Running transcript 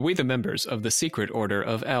We, the members of the secret order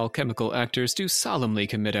of alchemical actors, do solemnly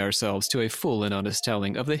commit ourselves to a full and honest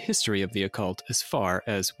telling of the history of the occult as far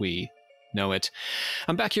as we know it.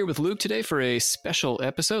 I'm back here with Luke today for a special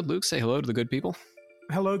episode. Luke, say hello to the good people.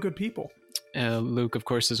 Hello, good people. Luke, of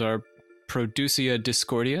course, is our Producia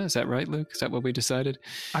Discordia. Is that right, Luke? Is that what we decided?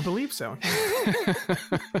 I believe so.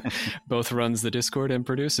 Both runs the Discord and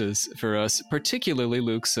produces for us. Particularly,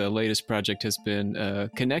 Luke's latest project has been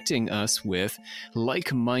connecting us with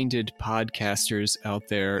like-minded podcasters out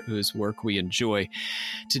there whose work we enjoy.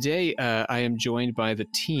 Today, I am joined by the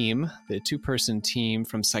team, the two-person team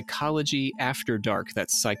from Psychology After Dark.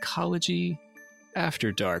 That's Psychology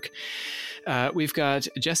After Dark. We've got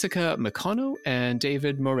Jessica McConnell and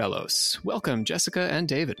David Morelos. Welcome, Jessica and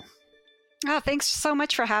David. Oh, thanks so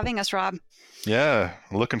much for having us, Rob. Yeah,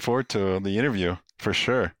 looking forward to the interview for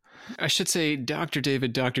sure. I should say Dr.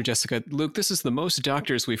 David, Dr. Jessica. Luke, this is the most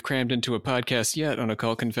doctors we've crammed into a podcast yet on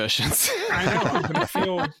Occult Confessions. I know. I'm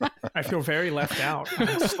gonna I feel very left out.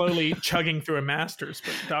 I'm slowly chugging through a master's,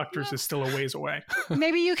 but doctors is still a ways away.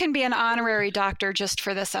 Maybe you can be an honorary doctor just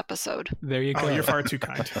for this episode. There you go. Oh, you're far too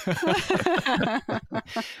kind.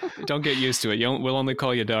 Don't get used to it. We'll only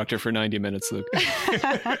call you doctor for 90 minutes, Luke.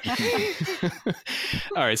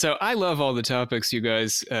 All right. So I love all the topics you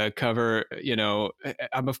guys cover. You know,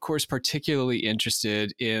 I'm, of course, particularly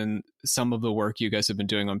interested in some of the work you guys have been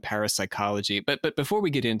doing on parapsychology. But before we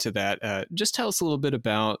get into that, just tell us a little bit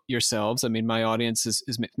about yourselves. I mean, my audience is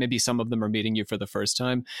maybe some of them are meeting you for the first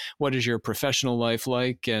time. What is your professional life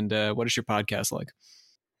like, and what is your podcast like?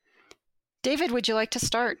 David, would you like to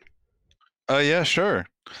start? Yeah, sure.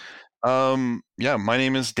 My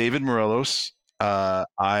name is David Morelos.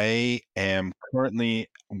 I am currently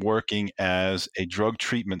working as a drug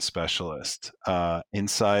treatment specialist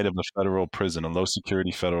inside of a federal prison, a low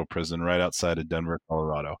security federal prison right outside of Denver,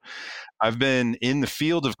 Colorado. I've been in the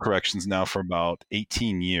field of corrections now for about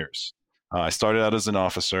 18 years. I started out as an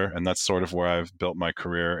officer, and that's sort of where I've built my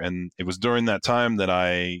career. And it was during that time that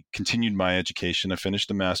I continued my education. I finished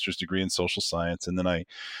a master's degree in social science, and then I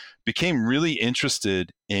became really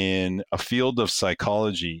interested in a field of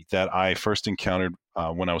psychology that I first encountered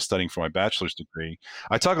when I was studying for my bachelor's degree.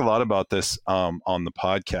 I talk a lot about this on the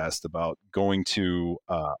podcast about going to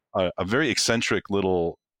a very eccentric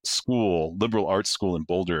little school, liberal arts school in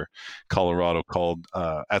Boulder, Colorado, called,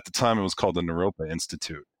 at the time it was called the Naropa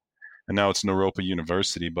Institute. And now it's Naropa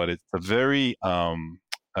University, but it's a very,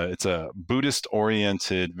 it's a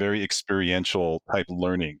Buddhist-oriented, very experiential type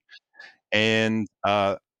learning. And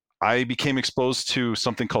I became exposed to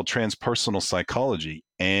something called transpersonal psychology,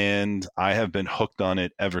 and I have been hooked on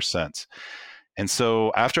it ever since. And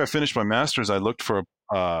so after I finished my master's, I looked for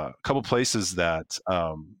a couple places that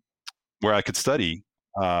where I could study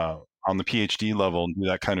on the PhD level and do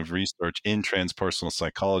that kind of research in transpersonal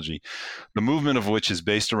psychology, the movement of which is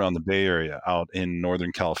based around the Bay Area out in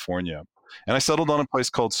Northern California. And I settled on a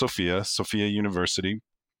place called Sophia University.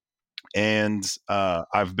 And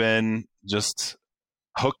I've been just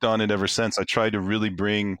hooked on it ever since. I tried to really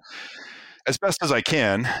bring, as best as I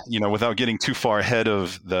can, without getting too far ahead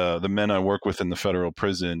of the men I work with in the federal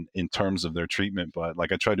prison in terms of their treatment. But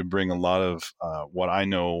I tried to bring a lot of what I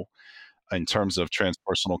know in terms of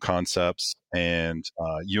transpersonal concepts and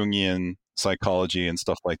Jungian psychology and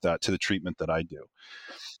stuff like that to the treatment that I do.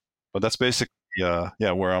 But that's basically,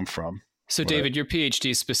 where I'm from. So, David, your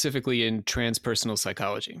PhD is specifically in transpersonal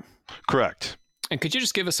psychology. Correct. And could you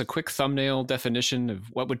just give us a quick thumbnail definition of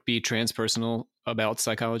what would be transpersonal about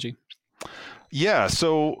psychology? Yeah.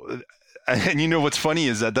 So, and what's funny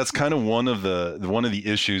is that that's kind of one of the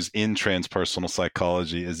issues in transpersonal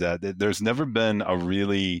psychology is that there's never been a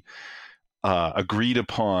really agreed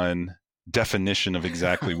upon definition of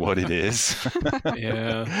exactly what it is.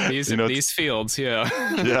 Yeah, these fields. Yeah,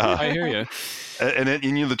 yeah, I hear you. And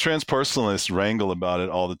the transpersonalists wrangle about it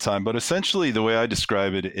all the time. But essentially, the way I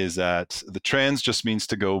describe it is that the trans just means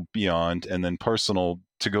to go beyond, and then personal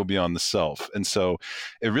to go beyond the self. And so,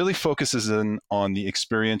 it really focuses in on the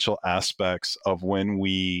experiential aspects of when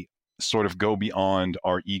we sort of go beyond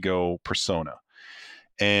our ego persona.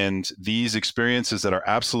 And these experiences that are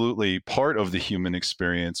absolutely part of the human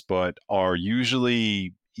experience, but are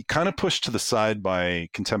usually kind of pushed to the side by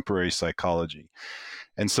contemporary psychology.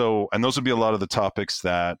 And those would be a lot of the topics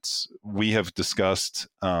that we have discussed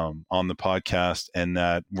on the podcast and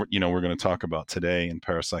that we're going to talk about today in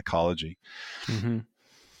parapsychology. Mm-hmm.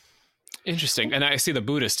 Interesting. And I see the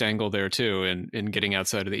Buddhist angle there too in getting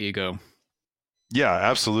outside of the ego. Yeah,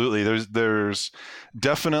 absolutely. There's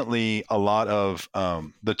definitely a lot of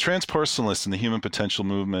the transpersonalists and the human potential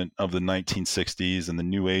movement of the 1960s and the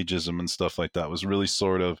New Ageism and stuff like that was really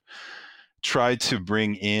sort of tried to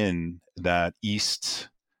bring in that East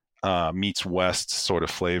meets West sort of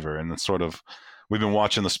flavor, and it's sort of we've been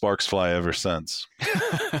watching the sparks fly ever since.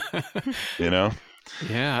 You know?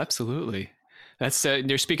 Yeah, absolutely. That's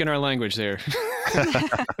you're speaking our language there.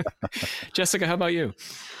 Jessica, how about you?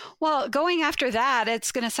 Well, going after that,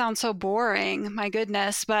 it's going to sound so boring, my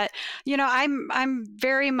goodness. But I'm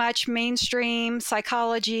very much mainstream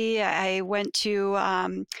psychology. I went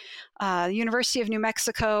to University of New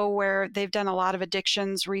Mexico, where they've done a lot of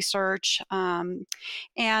addictions research.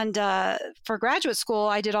 And for graduate school,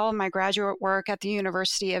 I did all of my graduate work at the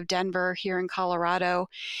University of Denver here in Colorado.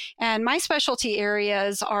 And my specialty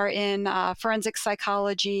areas are in forensic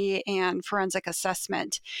psychology and forensic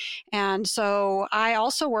assessment. And so I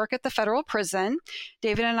also work at the federal prison.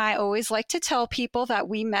 David and I always like to tell people that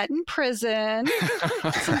we met in prison.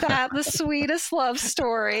 Isn't that the sweetest love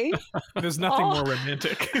story? There's nothing more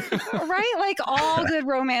romantic. Right? Like all good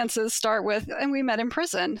romances start with, and we met in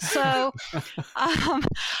prison. So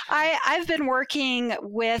I've been working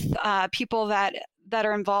with people that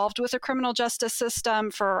are involved with the criminal justice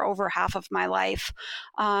system for over half of my life.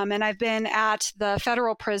 And I've been at the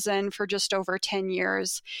federal prison for just over 10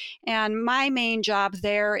 years. And my main job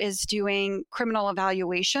there is doing criminal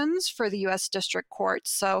evaluations for the U.S. District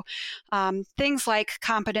Courts. So things like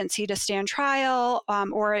competency to stand trial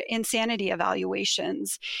or insanity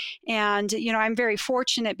evaluations. And, I'm very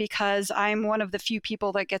fortunate because I'm one of the few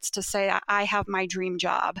people that gets to say I have my dream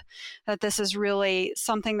job, that this is really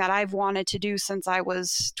something that I've wanted to do since I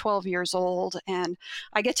was 12 years old, and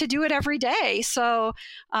I get to do it every day. So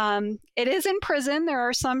it is in prison. There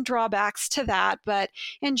are some drawbacks to that, but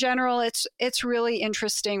in general, it's really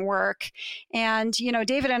interesting work. And,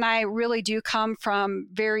 David and I really do come from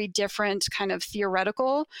very different kind of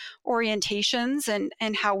theoretical orientations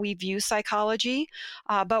and how we view psychology,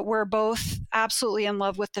 but we're both absolutely in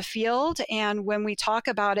love with the field. And when we talk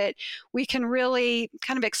about it, we can really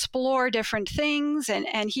kind of explore different things,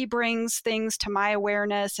 and he brings things to my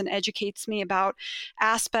awareness and educates me about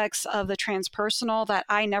aspects of the transpersonal that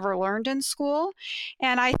I never learned in school.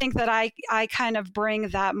 And I think that I kind of bring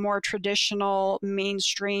that more traditional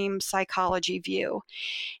mainstream psychology view.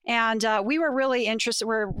 And we were really interested,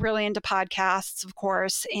 we're really into podcasts, of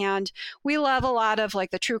course, and we love a lot of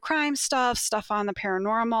like the true crime stuff on the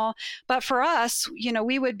paranormal. But for us,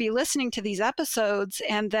 we would be listening to these episodes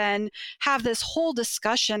and then have this whole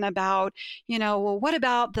discussion about, well, what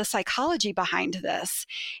about the psychology behind this?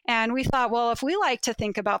 And we thought, well, if we like to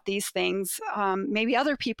think about these things, maybe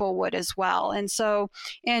other people would as well. And so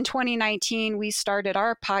in 2019, we started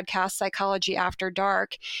our podcast, Psychology After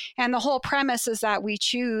Dark. And the whole premise is that we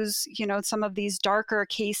choose, some of these darker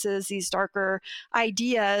cases, these darker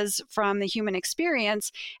ideas from the human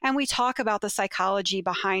experience, and we talk about the psychology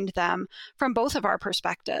behind them from both of our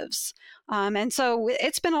perspectives. And so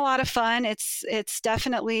it's been a lot of fun. It's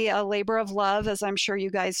definitely a labor of love, as I'm sure you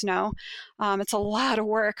guys know. It's a lot of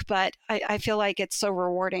work, but I feel like it's so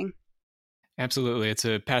rewarding. Absolutely. It's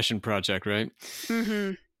a passion project, right?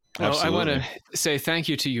 Mm-hmm. Well, Absolutely. I want to say thank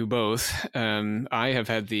you to you both. I have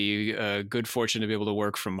had the good fortune to be able to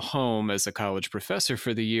work from home as a college professor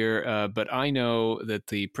for the year, but I know that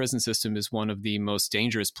the prison system is one of the most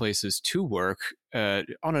dangerous places to work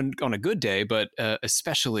on a good day, but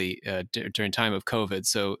especially during time of COVID.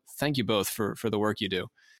 So thank you both for the work you do.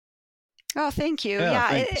 Oh, thank you.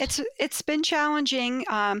 Yeah, it's been challenging.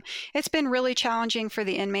 It's been really challenging for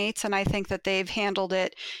the inmates, and I think that they've handled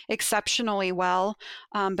it exceptionally well.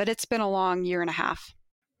 But it's been a long year and a half.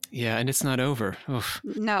 Yeah, and it's not over. Oof.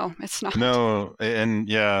 No, it's not. No, and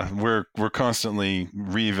yeah, we're constantly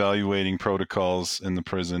reevaluating protocols in the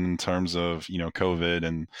prison in terms of COVID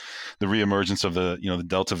and the reemergence of the the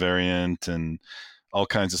Delta variant and all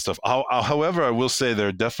kinds of stuff. However, I will say there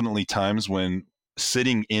are definitely times when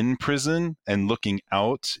sitting in prison and looking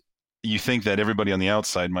out, you think that everybody on the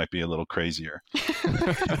outside might be a little crazier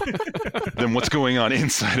than what's going on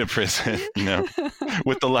inside a prison,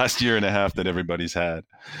 with the last year and a half that everybody's had.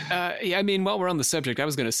 Yeah, I mean, while we're on the subject, I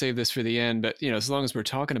was going to save this for the end, but as long as we're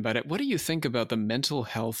talking about it, what do you think about the mental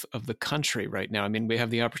health of the country right now? I mean, we have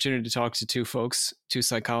the opportunity to talk to two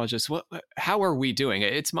psychologists. How are we doing?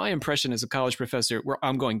 It's my impression as a college professor,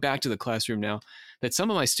 I'm going back to the classroom now, that some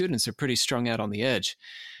of my students are pretty strung out on the edge.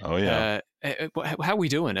 Oh yeah. How are we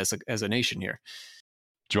doing as a nation here?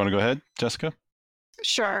 Do you want to go ahead, Jessica?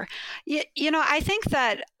 Sure. I think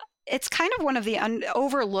that it's kind of one of the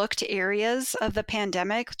overlooked areas of the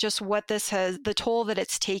pandemic, just what this has, the toll that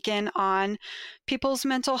it's taken on people's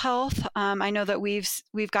mental health. I know that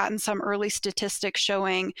we've gotten some early statistics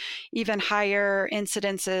showing even higher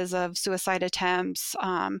incidences of suicide attempts,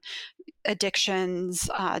 addictions,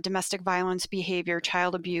 domestic violence behavior,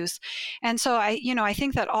 child abuse. And so I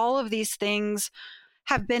think that all of these things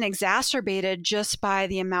have been exacerbated just by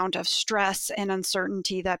the amount of stress and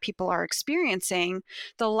uncertainty that people are experiencing,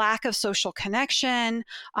 the lack of social connection,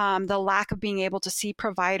 the lack of being able to see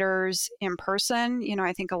providers in person.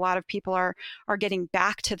 I think a lot of people are getting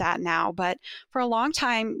back to that now, but for a long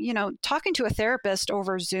time, talking to a therapist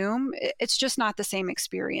over Zoom, it's just not the same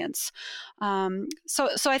experience. So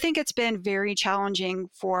I think it's been very challenging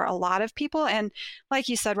for a lot of people. And like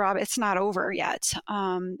you said, Rob, it's not over yet.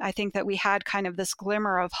 I think that we had kind of this glimmer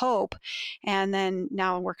of hope, and then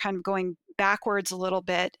now we're kind of going backwards a little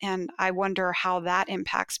bit, and I wonder how that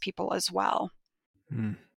impacts people as well.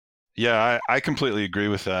 Yeah, I completely agree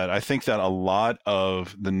with that. I think that a lot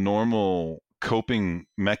of the normal coping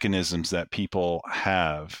mechanisms that people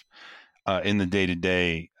have in the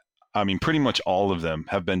day-to-day, I mean, pretty much all of them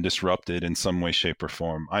have been disrupted in some way, shape, or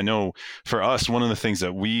form. I know for us, one of the things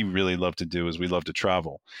that we really love to do is we love to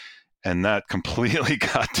travel. And that completely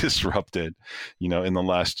got disrupted, in the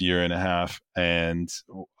last year and a half. And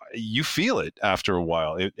you feel it after a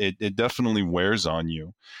while. It definitely wears on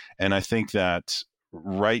you. And I think that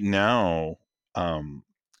right now,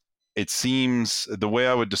 it seems the way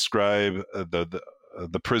I would describe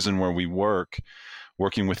the prison where we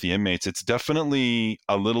working with the inmates, it's definitely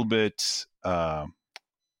a little bit, hotter.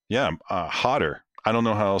 I don't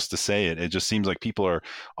know how else to say it. It just seems like people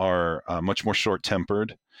are much more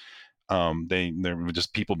short-tempered. They're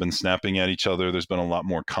just people been snapping at each other. There's been a lot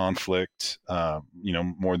more conflict,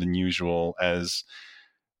 more than usual, as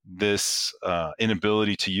this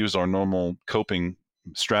inability to use our normal coping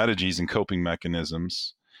strategies and coping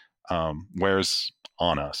mechanisms wears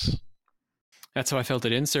on us. That's how I felt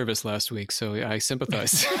at in-service last week, so I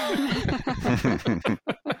sympathize.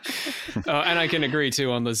 And I can agree,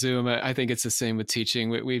 too, on the Zoom. I think it's the same with teaching.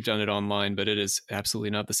 We've done it online, but it is absolutely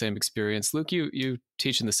not the same experience. Luke, you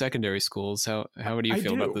teach in the secondary schools. How do you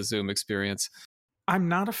feel about the Zoom experience? I'm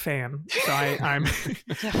not a fan. So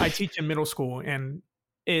I teach in middle school, and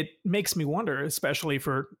it makes me wonder, especially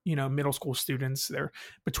for, middle school students. They're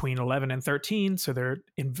between 11 and 13, so they're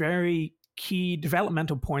in very key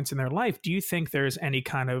developmental points in their life. Do you think there's any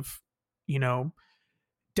kind of,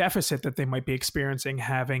 deficit that they might be experiencing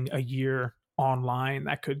having a year online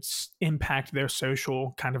that could impact their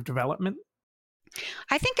social kind of development?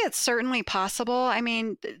 I think it's certainly possible. I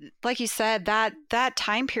mean, like you said, that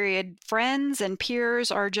time period, friends and peers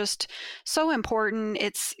are just so important.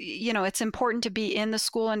 It's, it's important to be in the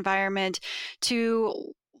school environment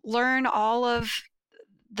to learn all of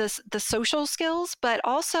the social skills, but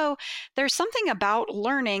also there's something about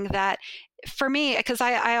learning that, for me, because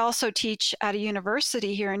I also teach at a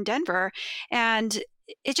university here in Denver, and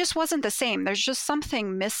it just wasn't the same. There's just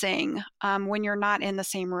something missing when you're not in the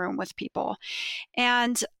same room with people.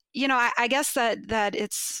 And, I guess that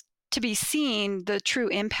it's to be seen the true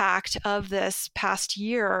impact of this past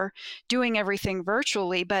year doing everything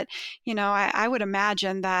virtually. But, I would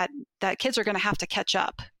imagine that kids are going to have to catch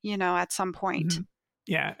up, at some point. Mm-hmm.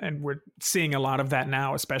 Yeah, and we're seeing a lot of that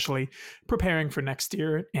now, especially preparing for next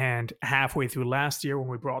year. And halfway through last year, when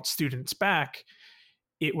we brought students back,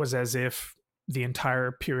 it was as if the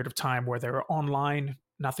entire period of time where they were online,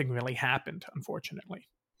 nothing really happened, unfortunately.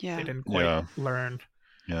 Yeah. They didn't quite learn.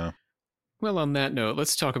 Yeah. Well, on that note,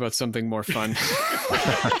 let's talk about something more fun.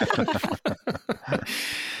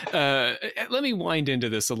 Let me wind into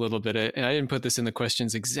this a little bit. I didn't put this in the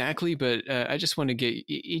questions exactly, but I just want to get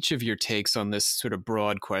each of your takes on this sort of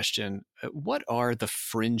broad question. What are the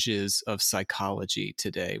fringes of psychology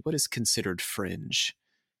today? What is considered fringe?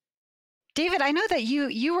 David, I know that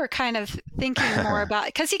you were kind of thinking more about,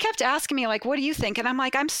 because he kept asking me, like, what do you think? And I'm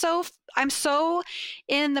like, I'm so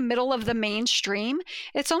in the middle of the mainstream.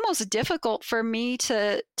 It's almost difficult for me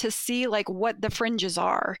to see like what the fringes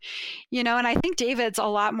are, and I think David's a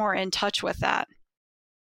lot more in touch with that.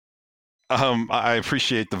 I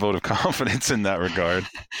appreciate the vote of confidence in that regard.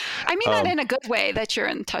 I mean that in a good way, that you're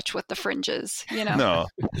in touch with the fringes, No,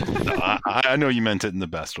 I know you meant it in the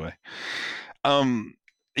best way.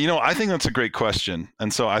 I think that's a great question.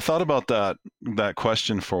 And so I thought about that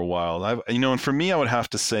question for a while. And for me, I would have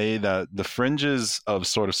to say that the fringes of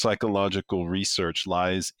sort of psychological research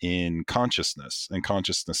lies in consciousness and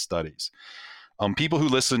consciousness studies. People who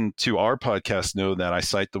listen to our podcast know that I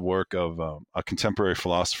cite the work of a contemporary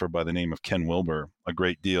philosopher by the name of Ken Wilber a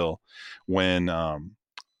great deal when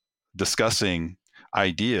discussing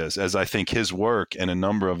ideas, as I think his work and a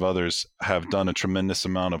number of others have done a tremendous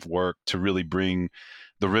amount of work to really bring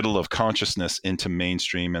the riddle of consciousness into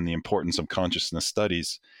mainstream and the importance of consciousness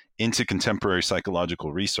studies into contemporary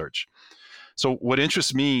psychological research. So what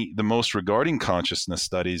interests me the most regarding consciousness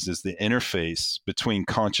studies is the interface between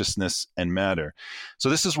consciousness and matter. So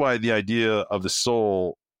this is why the idea of the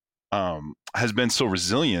soul has been so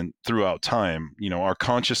resilient throughout time. Our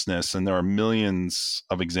consciousness, and there are millions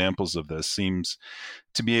of examples of this, seems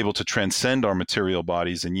to be able to transcend our material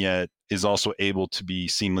bodies and yet is also able to be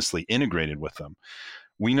seamlessly integrated with them.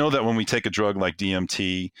 We know that when we take a drug like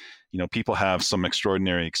DMT, people have some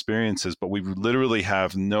extraordinary experiences, but we literally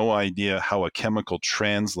have no idea how a chemical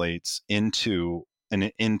translates into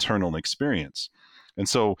an internal experience. And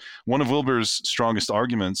so one of Wilber's strongest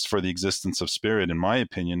arguments for the existence of spirit, in my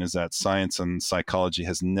opinion, is that science and psychology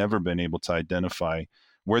has never been able to identify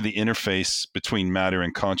where the interface between matter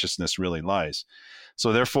and consciousness really lies.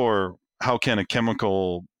 So therefore, how can a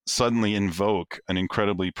chemical suddenly invoke an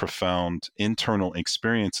incredibly profound internal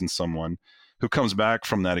experience in someone who comes back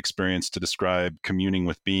from that experience to describe communing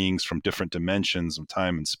with beings from different dimensions of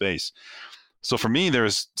time and space? So for me,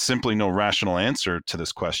 there's simply no rational answer to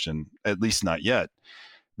this question, at least not yet.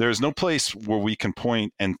 There's no place where we can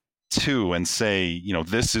point and say,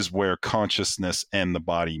 this is where consciousness and the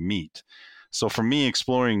body meet. So for me,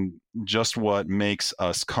 exploring just what makes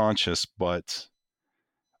us conscious, but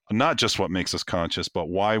not just what makes us conscious, but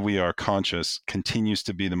why we are conscious, continues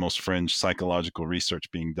to be the most fringe psychological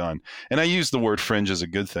research being done. And I use the word fringe as a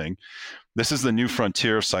good thing. This is the new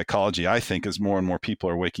frontier of psychology, I think, as more and more people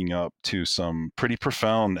are waking up to some pretty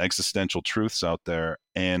profound existential truths out there.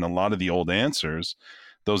 And a lot of the old answers,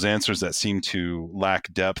 those answers that seem to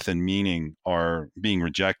lack depth and meaning, are being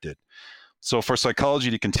rejected. So for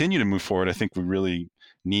psychology to continue to move forward, I think we really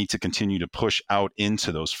need to continue to push out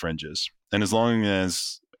into those fringes. And as long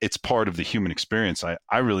as it's part of the human experience,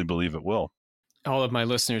 I really believe it will. All of my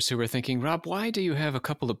listeners who were thinking, Rob, why do you have a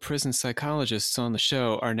couple of prison psychologists on the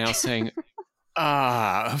show, are now saying,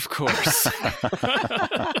 of course.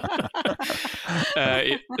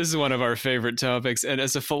 This is one of our favorite topics. And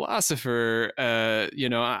as a philosopher,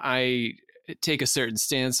 I take a certain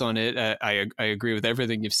stance on it. I agree with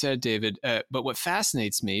everything you've said, David. But what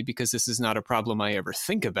fascinates me, because this is not a problem I ever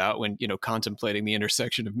think about when, contemplating the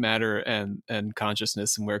intersection of matter and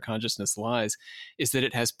consciousness and where consciousness lies, is that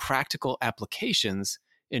it has practical applications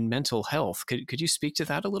in mental health. Could you speak to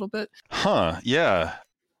that a little bit? Yeah.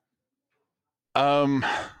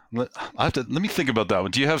 Let me think about that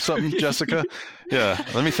one. Do you have something, Jessica? Yeah,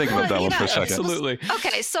 let me think about that one for a second. Absolutely.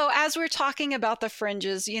 Okay, so as we're talking about the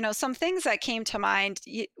fringes, some things that came to mind,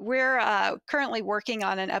 we're currently working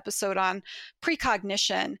on an episode on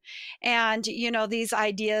precognition and, these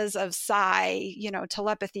ideas of psi,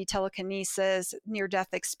 telepathy, telekinesis, near-death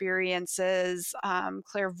experiences,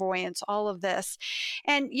 clairvoyance, all of this.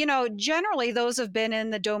 And, generally those have been in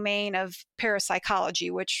the domain of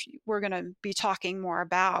parapsychology, which we're going to be talking more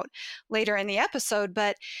about later in the episode.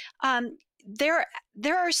 But there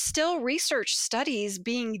are still research studies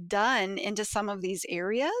being done into some of these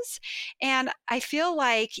areas. And I feel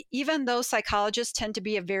like even though psychologists tend to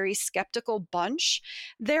be a very skeptical bunch,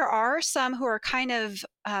 there are some who are kind of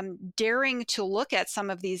daring to look at some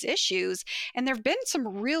of these issues. And there have been some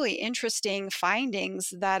really interesting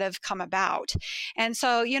findings that have come about. And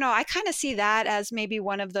so, I kind of see that as maybe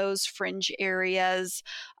one of those fringe areas.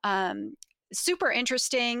 Super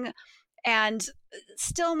interesting and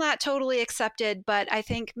still not totally accepted, but I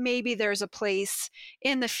think maybe there's a place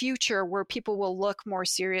in the future where people will look more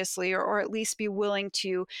seriously or at least be willing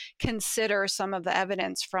to consider some of the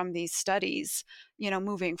evidence from these studies,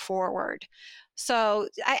 moving forward. So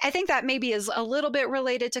I think that maybe is a little bit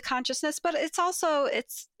related to consciousness, but it's also,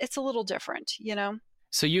 it's a little different,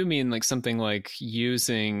 So you mean like something like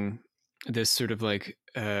using this sort of like,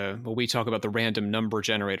 we talk about the random number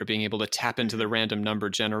generator, being able to tap into the random number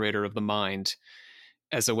generator of the mind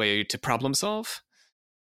as a way to problem solve?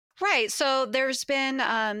 Right. So there's been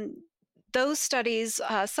those studies,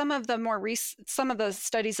 some of the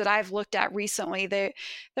studies that I've looked at recently,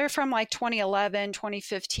 they're from like 2011,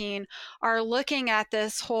 2015, are looking at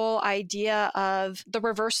this whole idea of the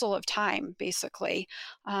reversal of time, basically.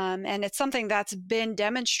 And it's something that's been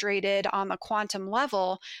demonstrated on the quantum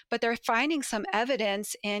level, but they're finding some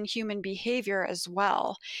evidence in human behavior as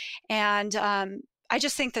well. And I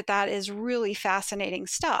just think that is really fascinating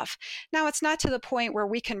stuff. Now, it's not to the point where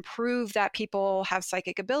we can prove that people have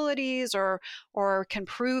psychic abilities or can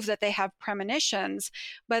prove that they have premonitions,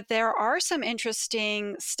 but there are some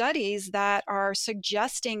interesting studies that are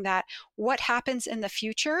suggesting that what happens in the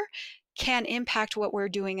future can impact what we're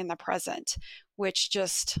doing in the present, which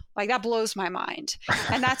just like that blows my mind.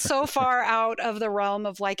 And that's so far out of the realm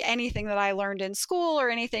of like anything that I learned in school or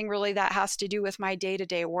anything really that has to do with my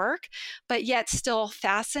day-to-day work, but yet still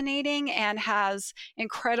fascinating and has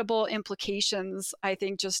incredible implications, I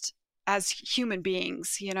think, just as human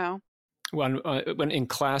beings, you know? When in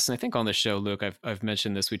class, and I think on the show, Luke, I've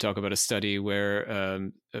mentioned this. We talk about a study where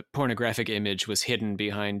a pornographic image was hidden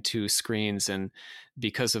behind two screens, and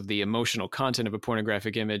because of the emotional content of a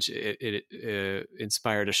pornographic image, it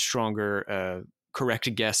inspired a stronger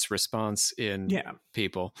correct guess response in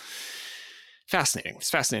people. Fascinating. It's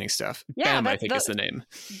fascinating stuff. Yeah, BEM, I think is the name.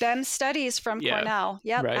 BEM studies from Cornell.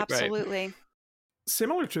 Yep, right, absolutely. Right.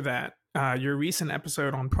 Similar to that, your recent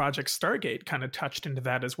episode on Project Stargate kind of touched into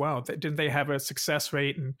that as well. Didn't they have a success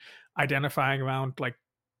rate in identifying around like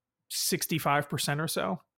 65% or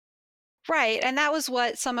so? Right. And that was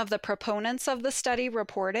what some of the proponents of the study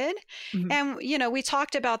reported. Mm-hmm. And, you know, we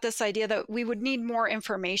talked about this idea that we would need more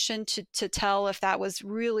information to tell if that was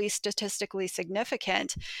really statistically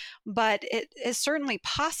significant. But it is certainly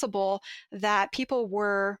possible that people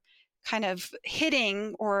were kind of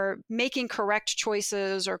hitting or making correct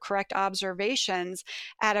choices or correct observations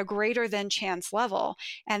at a greater than chance level.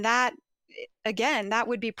 And that, again, that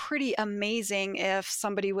would be pretty amazing if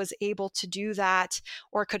somebody was able to do that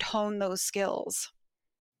or could hone those skills.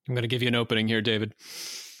 I'm going to give you an opening here, David.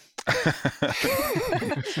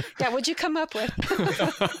 Yeah, what'd you come up with?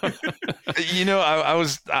 You know, I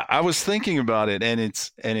was thinking about it, and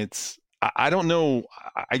it's I don't know.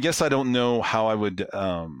 I guess I don't know how I would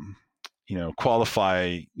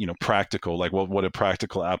qualify, practical, like what a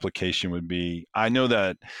practical application would be. I know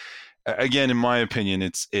that, again, in my opinion,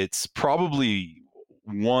 it's probably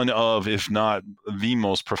one of, if not the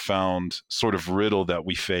most profound sort of riddle that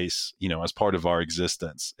we face, as part of our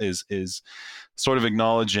existence is sort of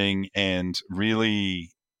acknowledging and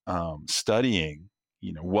really studying,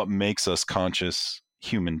 what makes us conscious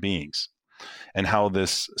human beings and how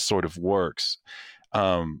this sort of works.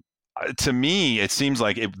 To me, it seems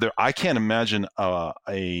like I can't imagine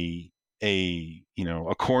a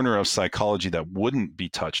corner of psychology that wouldn't be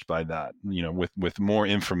touched by that, with more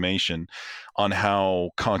information on how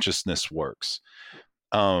consciousness works.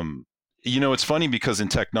 It's funny because in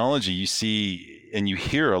technology, you see and you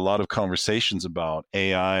hear a lot of conversations about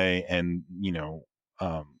AI and,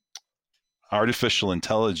 artificial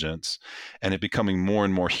intelligence, and it becoming more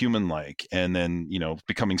and more human-like, and then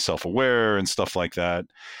becoming self-aware and stuff like that.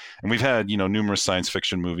 And we've had numerous science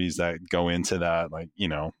fiction movies that go into that, like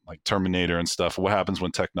like Terminator and stuff. What happens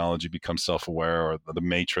when technology becomes self-aware, or the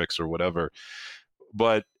Matrix or whatever?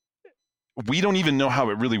 But we don't even know how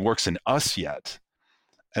it really works in us yet.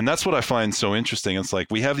 And that's what I find so interesting. It's like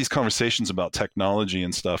we have these conversations about technology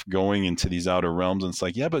and stuff going into these outer realms. And it's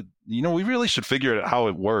like, yeah, but, we really should figure out how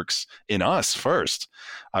it works in us first,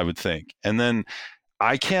 I would think. And then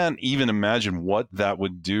I can't even imagine what that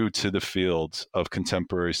would do to the field of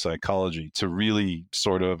contemporary psychology to really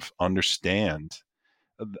sort of understand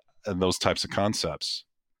those types of concepts.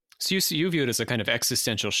 So you view it as a kind of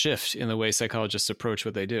existential shift in the way psychologists approach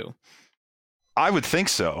what they do. I would think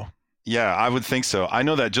so. Yeah, I would think so. I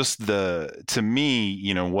know that just to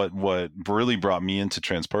me, what really brought me into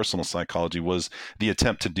transpersonal psychology was the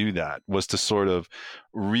attempt to do that, was to sort of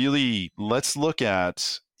really, let's look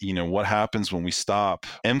at, what happens when we stop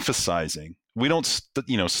emphasizing. We don't,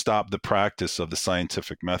 stop the practice of the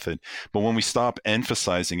scientific method, but when we stop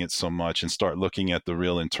emphasizing it so much and start looking at the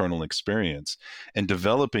real internal experience and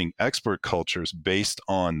developing expert cultures based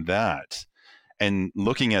on that, and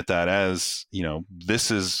looking at that as, this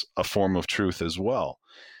is a form of truth as well,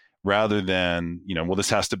 rather than, well, this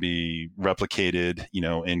has to be replicated,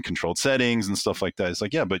 in controlled settings and stuff like that. It's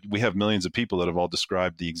like, yeah, but we have millions of people that have all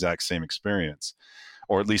described the exact same experience,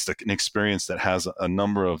 or at least an experience that has a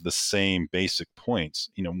number of the same basic points.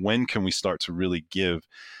 When can we start to really give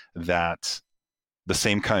that the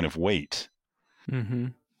same kind of weight? Mm-hmm.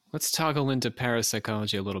 Let's toggle into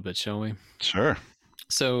parapsychology a little bit, shall we? Sure.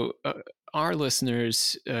 So our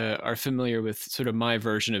listeners are familiar with sort of my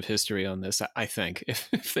version of history on this, I think,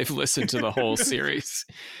 if they've listened to the whole series,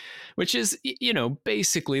 which is,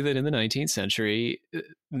 basically that in the 19th century,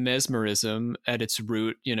 mesmerism at its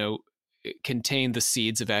root, contained the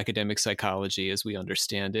seeds of academic psychology as we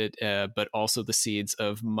understand it, but also the seeds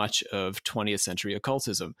of much of 20th century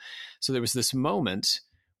occultism. So there was this moment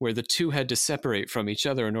where the two had to separate from each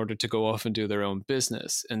other in order to go off and do their own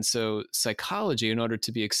business. And so psychology, in order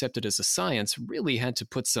to be accepted as a science, really had to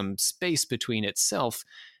put some space between itself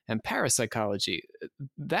and parapsychology.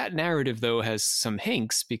 That narrative, though, has some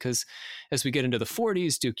hinks because as we get into the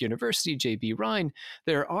 40s, Duke University, J.B. Rhine,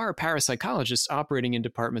 there are parapsychologists operating in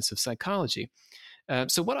departments of psychology.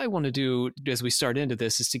 So what I want to do as we start into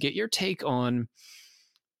this is to get your take on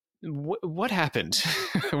what happened.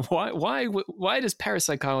 Why does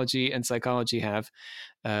parapsychology and psychology have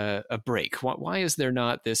a break? Why is there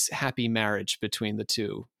not this happy marriage between the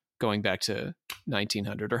two going back to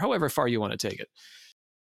 1900 or however far you want to take it?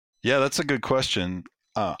 Yeah, that's a good question.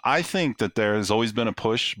 I think that there has always been a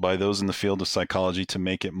push by those in the field of psychology to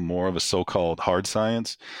make it more of a so-called hard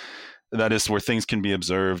science. That is where things can be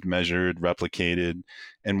observed, measured, replicated,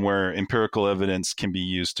 and where empirical evidence can be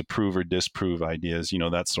used to prove or disprove ideas,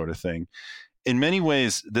 that sort of thing. In many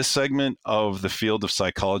ways, this segment of the field of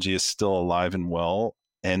psychology is still alive and well,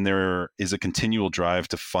 and there is a continual drive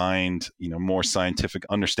to find, more scientific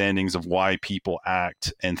understandings of why people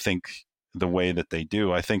act and think the way that they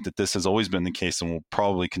do. I think that this has always been the case and will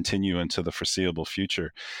probably continue into the foreseeable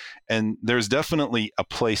future. And there's definitely a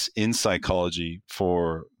place in psychology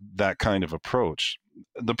for that kind of approach.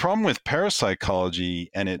 The problem with parapsychology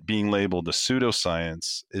and it being labeled a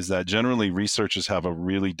pseudoscience is that generally researchers have a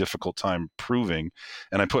really difficult time proving,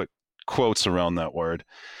 and I put quotes around that word,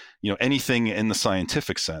 anything in the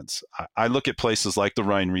scientific sense. I look at places like the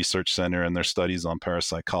Rhine Research Center and their studies on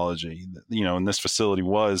parapsychology, and this facility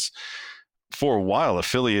was for a while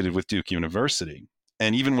affiliated with Duke University.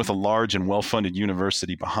 And even with a large and well-funded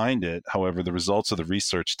university behind it, however, the results of the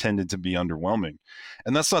research tended to be underwhelming.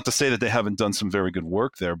 And that's not to say that they haven't done some very good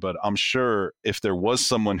work there, but I'm sure if there was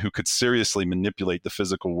someone who could seriously manipulate the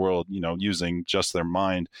physical world, using just their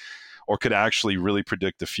mind, or could actually really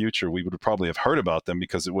predict the future, we would probably have heard about them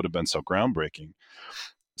because it would have been so groundbreaking.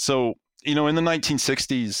 So, in the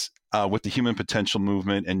 1960s, with the human potential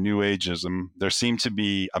movement and New Ageism, there seemed to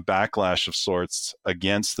be a backlash of sorts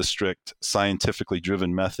against the strict scientifically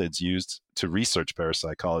driven methods used to research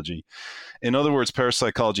parapsychology. In other words,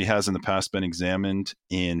 parapsychology has in the past been examined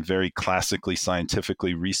in very classically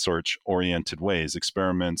scientifically research-oriented ways,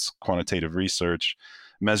 experiments, quantitative research,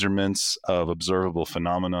 measurements of observable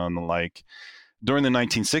phenomena and the like. During the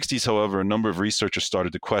 1960s, however, a number of researchers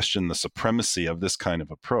started to question the supremacy of this kind of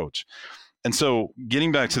approach. And so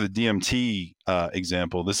getting back to the DMT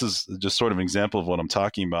example, this is just sort of an example of what I'm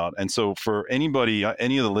talking about. And so for anybody,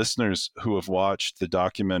 any of the listeners who have watched the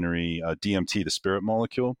documentary DMT, The Spirit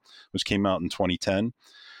Molecule, which came out in 2010,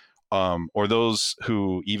 or those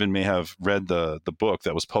who even may have read the book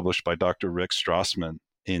that was published by Dr. Rick Strassman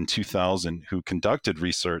in 2000, who conducted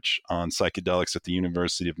research on psychedelics at the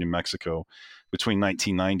University of New Mexico between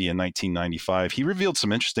 1990 and 1995, he revealed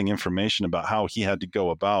some interesting information about how he had to go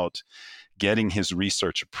about getting his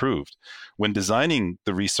research approved. When designing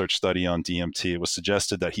the research study on DMT, it was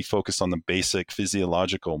suggested that he focus on the basic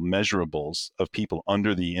physiological measurables of people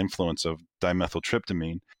under the influence of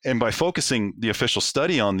dimethyltryptamine. And by focusing the official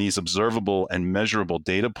study on these observable and measurable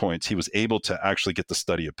data points, he was able to actually get the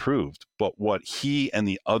study approved. But what he and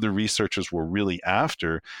the other researchers were really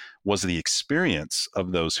after was the experience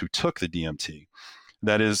of those who took the DMT.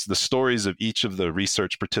 That is, the stories of each of the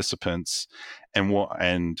research participants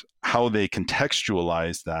and how they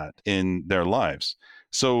contextualize that in their lives.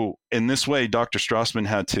 So in this way, Dr. Strassman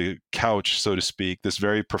had to couch, so to speak, this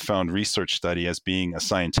very profound research study as being a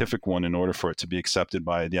scientific one in order for it to be accepted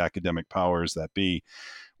by the academic powers that be,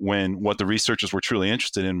 when what the researchers were truly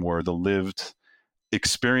interested in were the lived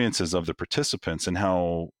experiences of the participants and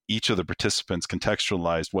how each of the participants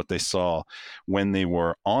contextualized what they saw when they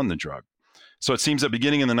were on the drug. So it seems that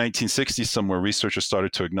beginning in the 1960s somewhere, researchers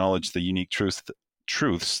started to acknowledge the unique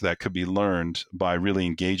truths that could be learned by really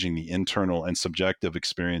engaging the internal and subjective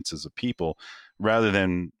experiences of people rather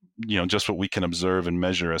than, just what we can observe and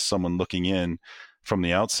measure as someone looking in from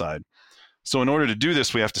the outside. So in order to do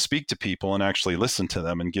this, we have to speak to people and actually listen to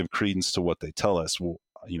them and give credence to what they tell us,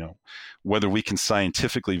 whether we can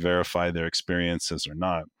scientifically verify their experiences or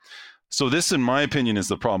not. So this, in my opinion, is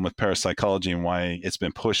the problem with parapsychology and why it's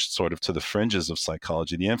been pushed sort of to the fringes of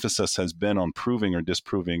psychology. The emphasis has been on proving or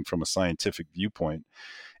disproving from a scientific viewpoint.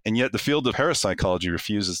 And yet the field of parapsychology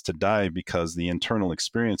refuses to die because the internal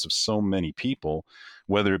experience of so many people,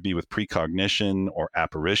 whether it be with precognition or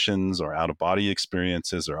apparitions or out-of-body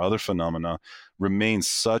experiences or other phenomena, remains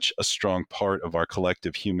such a strong part of our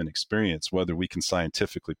collective human experience, whether we can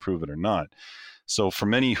scientifically prove it or not. So for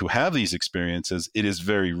many who have these experiences, it is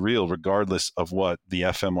very real, regardless of what the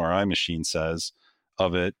fMRI machine says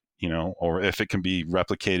of it, or if it can be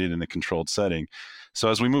replicated in a controlled setting. So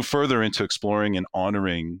as we move further into exploring and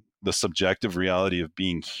honoring the subjective reality of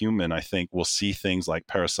being human, I think we'll see things like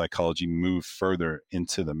parapsychology move further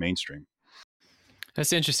into the mainstream.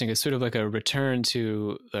 That's interesting. It's sort of like a return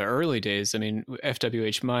to the early days. I mean,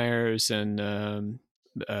 F.W.H. Myers and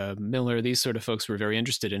Miller, these sort of folks were very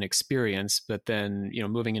interested in experience. But then,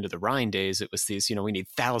 moving into the Rhine days, it was these, we need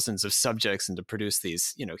thousands of subjects and to produce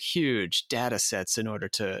these, huge data sets in order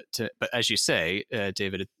to. But as you say,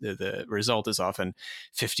 David, the result is often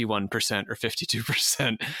 51% or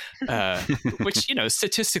 52%, which,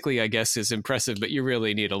 statistically, I guess, is impressive. But you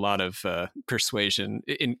really need a lot of persuasion.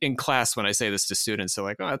 In class, when I say this to students, they're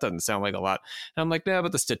like, "Oh, that doesn't sound like a lot." And I'm like, "No,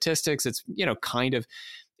 but the statistics, it's, kind of."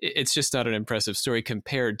 It's just not an impressive story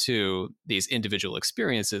compared to these individual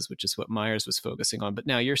experiences, which is what Myers was focusing on. But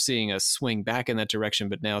now you're seeing us swing back in that direction,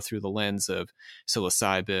 but now through the lens of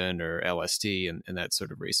psilocybin or LSD and that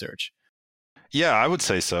sort of research. Yeah, I would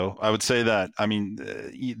say so. I would say that, I mean,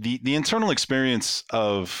 the internal experience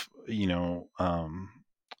of,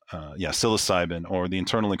 psilocybin, or the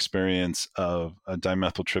internal experience of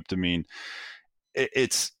dimethyltryptamine,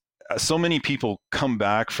 it's so many people come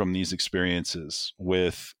back from these experiences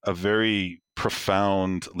with a very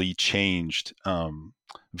profoundly changed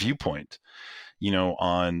viewpoint,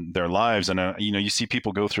 on their lives. And, you see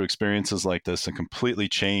people go through experiences like this and completely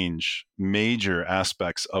change major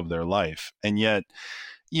aspects of their life. And yet,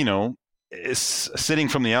 sitting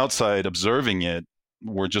from the outside observing it,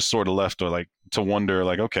 we're just sort of left to wonder,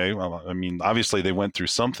 okay, well, I mean, obviously they went through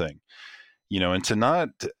something, and to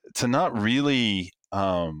not really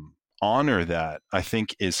honor that, I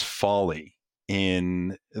think, is folly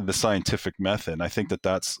in the scientific method. I think that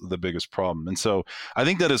that's the biggest problem. And so I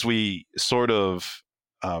think that as we sort of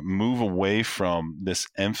move away from this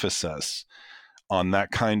emphasis on that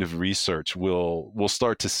kind of research, we'll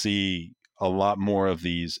start to see a lot more of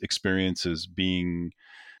these experiences being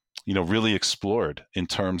really explored in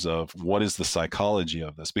terms of what is the psychology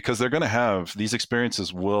of this, because these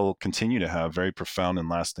experiences will continue to have very profound and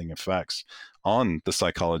lasting effects on the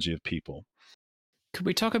psychology of people. Could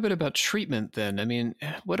we talk a bit about treatment then? I mean,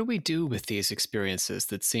 what do we do with these experiences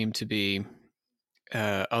that seem to be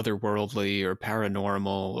otherworldly or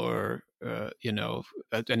paranormal, or, an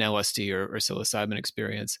LSD or psilocybin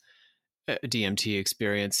experience? DMT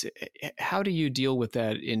experience. How do you deal with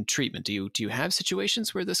that in treatment? Do you have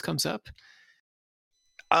situations where this comes up?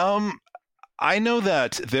 I know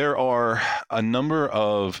that there are a number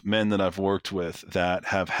of men that I've worked with that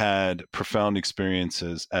have had profound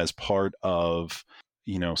experiences as part of,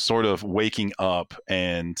 sort of waking up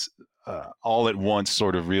and all at once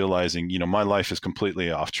sort of realizing, my life is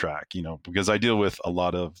completely off track, because I deal with a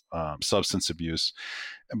lot of substance abuse,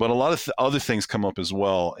 but a lot of other things come up as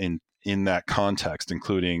well in that context,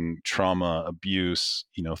 including trauma, abuse,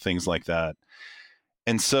 things like that.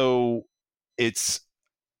 And so it's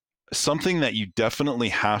something that you definitely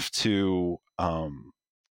have to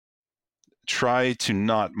try to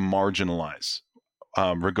not marginalize,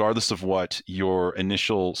 regardless of what your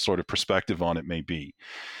initial sort of perspective on it may be.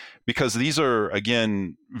 Because these are,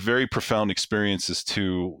 again, very profound experiences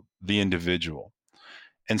to the individual.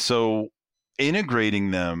 And so integrating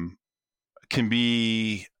them can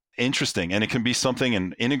be interesting, and it can be something,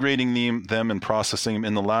 and integrating them and processing them.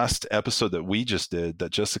 In the last episode that we just did,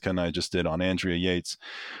 that Jessica and I just did on Andrea Yates,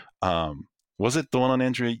 was it the one on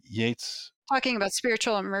Andrea Yates? Talking about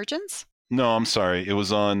spiritual emergence? No, I'm sorry. It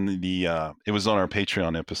was on our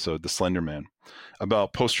Patreon episode, The Slender Man,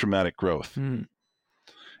 about post-traumatic growth,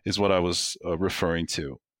 is what I was referring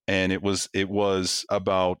to. And it was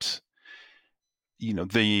about,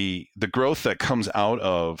 the growth that comes out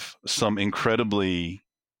of some incredibly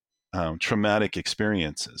traumatic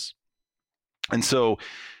experiences. And so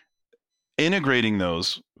integrating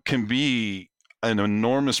those can be an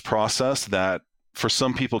enormous process that for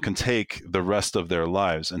some people can take the rest of their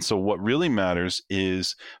lives. And so what really matters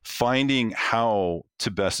is finding how to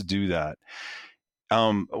best do that.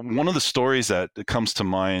 One of the stories that comes to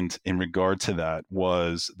mind in regard to that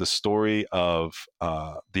was the story of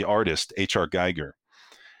the artist H.R. Geiger.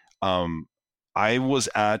 I was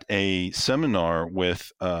at a seminar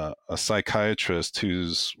with a psychiatrist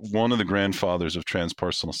who's one of the grandfathers of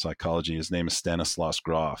transpersonal psychology. His name is Stanislaus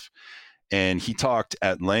Grof. And he talked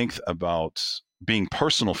at length about being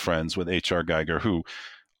personal friends with H.R. Geiger, who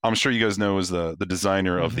I'm sure you guys know is the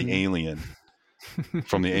designer of the Alien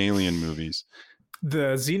from the Alien movies.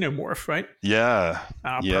 The xenomorph, right? Yeah.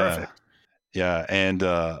 Perfect. Yeah. And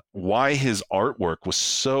why his artwork was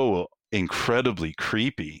so incredibly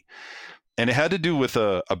creepy. And it had to do with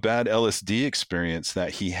a bad LSD experience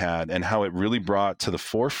that he had, and how it really brought to the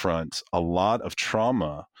forefront a lot of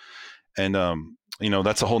trauma. And,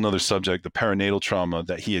 that's a whole nother subject, the perinatal trauma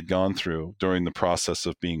that he had gone through during the process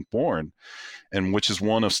of being born. and which is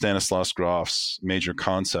one of Stanislaus Grof's major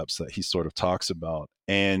concepts that he sort of talks about.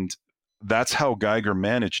 And that's how Geiger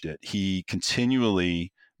managed it. He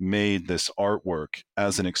continually made this artwork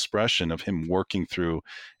as an expression of him working through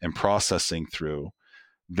and processing through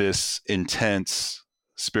this intense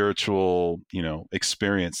spiritual,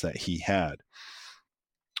 experience that he had.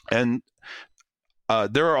 And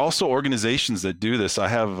there are also organizations that do this. I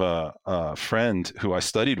have a friend who I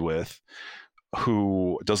studied with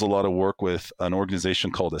who does a lot of work with an organization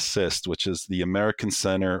called ASSIST, which is the American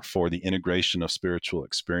Center for the Integration of Spiritual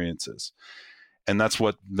Experiences. And that's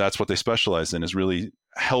what they specialize in, is really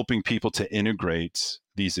helping people to integrate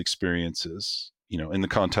these experiences, in the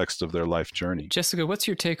context of their life journey. Jessica, what's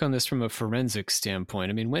your take on this from a forensic standpoint?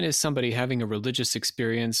 I mean, when is somebody having a religious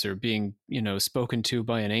experience or being, spoken to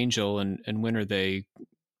by an angel, and when are they,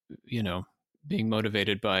 being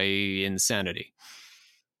motivated by insanity?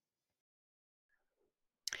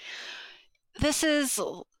 This is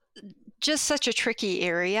just such a tricky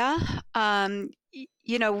area.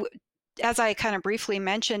 As I kind of briefly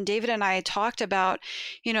mentioned, David and I talked about,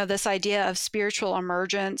 this idea of spiritual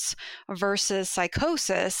emergence versus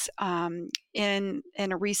psychosis in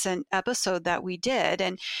a recent episode that we did.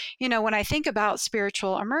 And, when I think about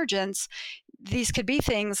spiritual emergence, these could be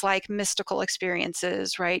things like mystical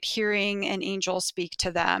experiences, right? Hearing an angel speak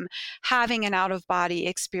to them, having an out-of-body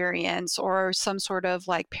experience, or some sort of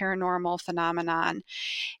like paranormal phenomenon.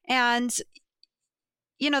 And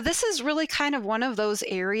this is really kind of one of those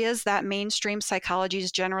areas that mainstream psychology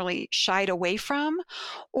is generally shied away from,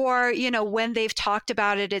 or, when they've talked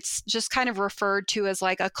about it, it's just kind of referred to as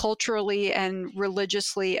like a culturally and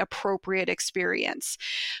religiously appropriate experience.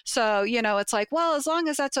 So, it's like, well, as long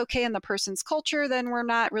as that's okay in the person's culture, then we're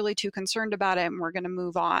not really too concerned about it and we're going to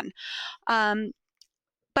move on.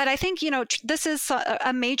 But I think, this is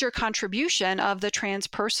a major contribution of the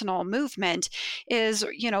transpersonal movement is,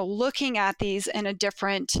 looking at these in a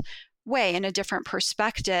different way, in a different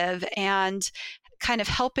perspective, and kind of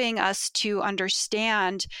helping us to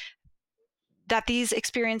understand that these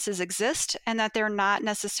experiences exist and that they're not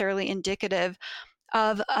necessarily indicative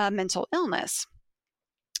of a mental illness.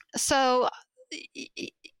 So,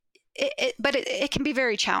 but it can be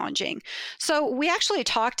very challenging. So we actually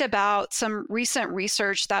talked about some recent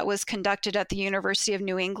research that was conducted at the University of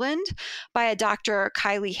New England by a Dr.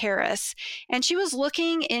 Kylie Harris. And she was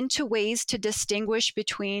looking into ways to distinguish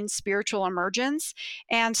between spiritual emergence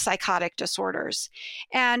and psychotic disorders.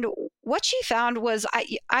 And what she found was,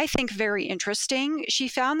 I think, very interesting. She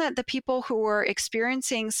found that the people who were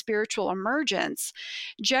experiencing spiritual emergence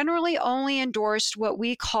generally only endorsed what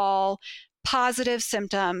we call positive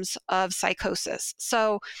symptoms of psychosis.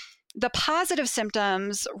 So the positive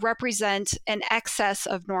symptoms represent an excess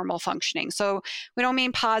of normal functioning. So we don't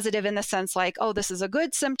mean positive in the sense like, oh, this is a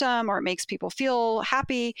good symptom or it makes people feel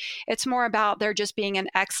happy. It's more about there just being an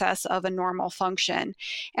excess of a normal function.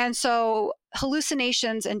 And so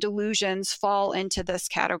hallucinations and delusions fall into this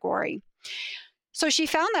category. So she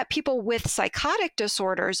found that people with psychotic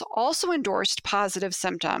disorders also endorsed positive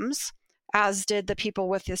symptoms, as did the people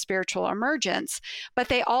with the spiritual emergence, but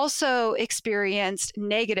they also experienced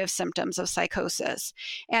negative symptoms of psychosis.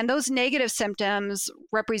 And those negative symptoms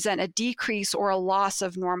represent a decrease or a loss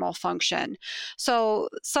of normal function. So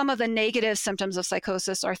some of the negative symptoms of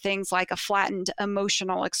psychosis are things like a flattened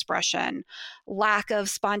emotional expression, lack of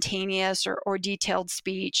spontaneous or detailed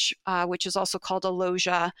speech, which is also called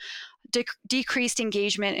alogia, decreased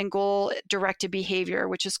engagement in goal-directed behavior,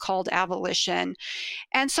 which is called avolition.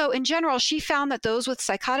 And so in general, she found that those with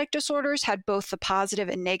psychotic disorders had both the positive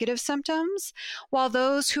and negative symptoms, while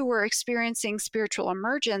those who were experiencing spiritual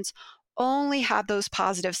emergence only had those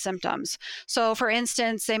positive symptoms. So for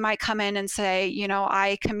instance, they might come in and say,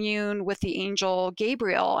 I commune with the angel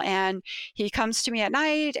Gabriel, and he comes to me at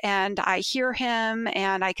night and I hear him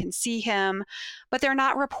and I can see him, but they're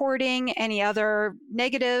not reporting any other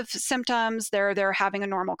negative symptoms. They're having a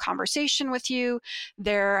normal conversation with you.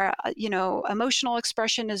 Their, emotional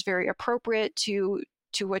expression is very appropriate to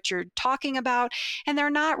what you're talking about, and they're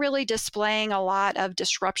not really displaying a lot of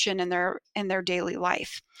disruption in their daily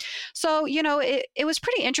life. So, it was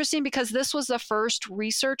pretty interesting because this was the first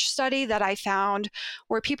research study that I found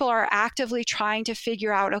where people are actively trying to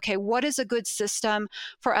figure out, okay, what is a good system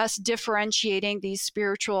for us differentiating these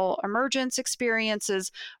spiritual emergence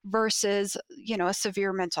experiences versus, a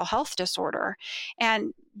severe mental health disorder.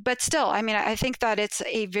 But still, I think that it's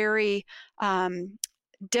a very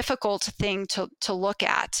difficult thing to look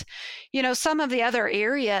at. Some of the other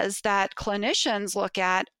areas that clinicians look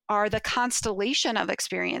at are the constellation of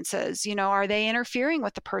experiences. Are they interfering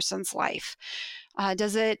with the person's life?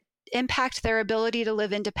 Does it impact their ability to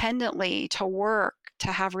live independently, to work,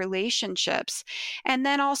 to have relationships. And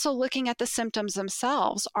then also looking at the symptoms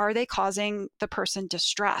themselves. Are they causing the person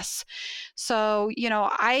distress? So,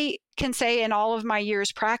 I can say in all of my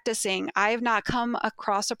years practicing, I have not come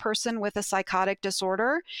across a person with a psychotic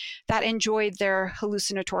disorder that enjoyed their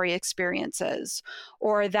hallucinatory experiences,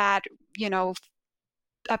 or that,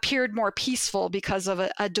 appeared more peaceful because of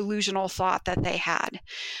a delusional thought that they had.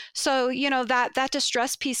 So, that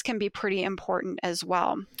distress piece can be pretty important as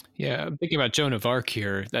well. Yeah, I'm thinking about Joan of Arc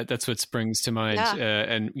here. That's what springs to mind. Yeah.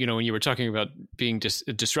 And, when you were talking about being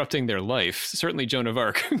disrupting their life, certainly Joan of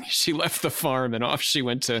Arc, she left the farm and off she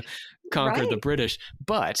went to conquer the British.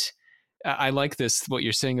 But I like what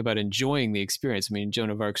you're saying about enjoying the experience. I mean,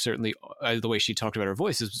 Joan of Arc, certainly the way she talked about her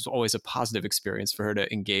voice, was always a positive experience for her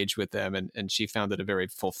to engage with them. And she found it a very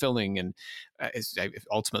fulfilling, and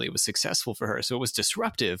ultimately it was successful for her. So it was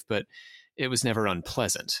disruptive, but it was never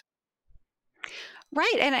unpleasant.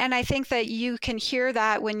 Right. And I think that you can hear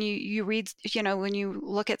that when you read, when you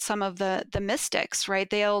look at some of the mystics, right?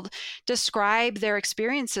 They'll describe their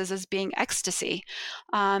experiences as being ecstasy.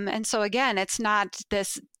 And so again, it's not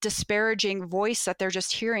this disparaging voice that they're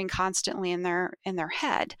just hearing constantly in their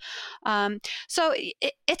head. So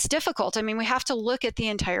it's difficult. I mean, we have to look at the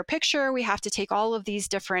entire picture. We have to take all of these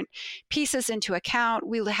different pieces into account.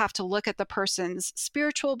 We have to look at the person's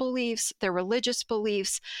spiritual beliefs, their religious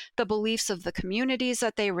beliefs, the beliefs of the communities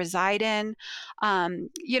that they reside in.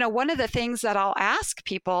 One of the things that I'll ask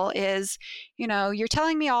people is, you're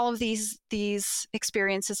telling me all of these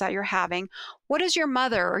experiences that you're having. What does your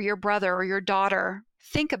mother or your brother or your daughter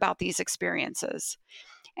think about these experiences?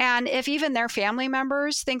 And if even their family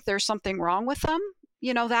members think there's something wrong with them,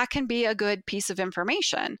 that can be a good piece of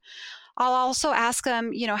information. I'll also ask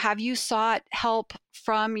them, have you sought help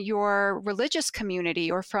from your religious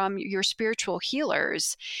community or from your spiritual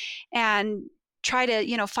healers? And try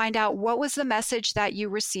to, find out what was the message that you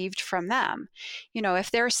received from them. If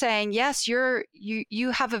they're saying, yes,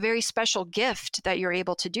 you have a very special gift that you're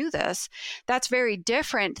able to do this, that's very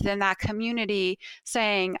different than that community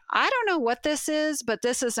saying, I don't know what this is, but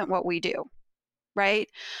this isn't what we do. Right.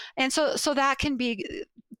 And so that can be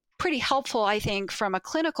pretty helpful, I think, from a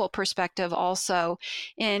clinical perspective also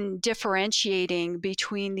in differentiating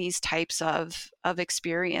between these types of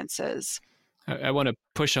experiences. I want to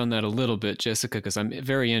push on that a little bit, Jessica, because I'm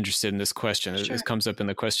very interested in this question. Sure. It comes up in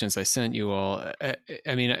the questions I sent you all.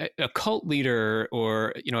 I mean, a cult leader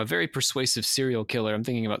or, a very persuasive serial killer, I'm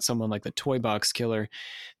thinking about someone like the Toy Box Killer.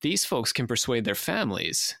 These folks can persuade their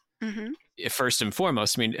families. Mm-hmm. First and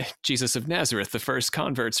foremost, I mean, Jesus of Nazareth, the first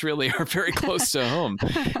converts really are very close to home,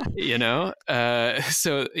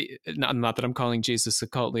 So not that I'm calling Jesus a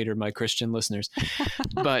cult leader, my Christian listeners,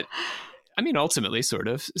 but I mean, ultimately, sort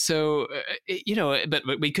of. So, but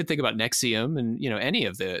we could think about NXIVM and, any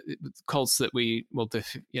of the cults that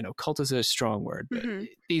cult is a strong word, but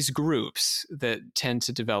these groups that tend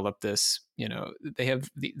to develop this, they have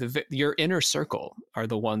your inner circle are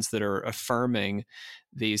the ones that are affirming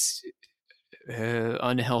these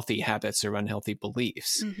unhealthy habits or unhealthy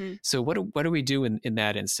beliefs. Mm-hmm. So what do we do in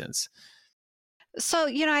that instance? So,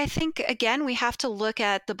 I think, again, we have to look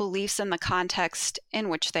at the beliefs in the context in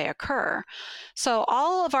which they occur. So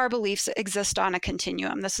all of our beliefs exist on a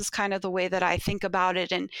continuum. This is kind of the way that I think about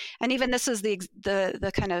it. And even this is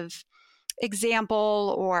the kind of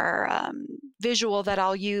example or visual that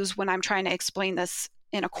I'll use when I'm trying to explain this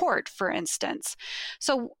in a court, for instance.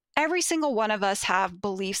 So every single one of us have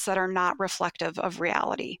beliefs that are not reflective of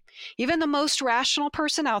reality. Even the most rational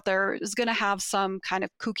person out there is going to have some kind of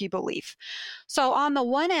kooky belief. So on the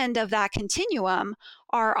one end of that continuum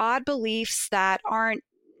are odd beliefs that aren't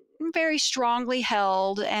very strongly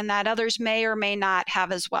held and that others may or may not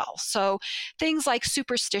have as well. So things like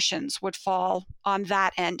superstitions would fall on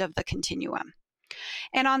that end of the continuum.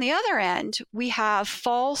 And on the other end, we have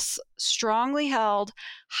false, strongly held,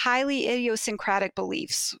 highly idiosyncratic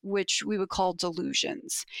beliefs, which we would call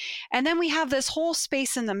delusions. And then we have this whole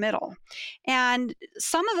space in the middle. And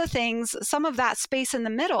some of that space in the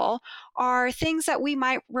middle are things that we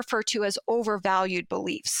might refer to as overvalued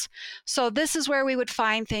beliefs. So this is where we would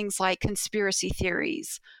find things like conspiracy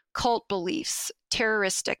theories, cult beliefs,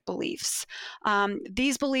 terroristic beliefs.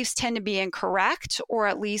 These beliefs tend to be incorrect or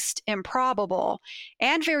at least improbable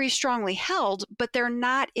and very strongly held, but they're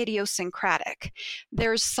not idiosyncratic.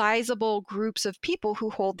 There's sizable groups of people who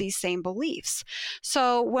hold these same beliefs.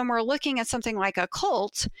 So when we're looking at something like a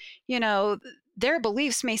cult, their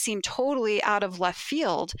beliefs may seem totally out of left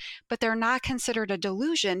field, but they're not considered a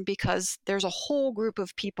delusion because there's a whole group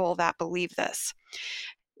of people that believe this.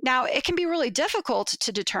 Now, it can be really difficult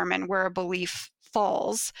to determine where a belief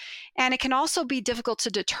falls. And it can also be difficult to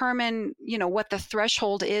determine, what the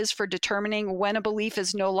threshold is for determining when a belief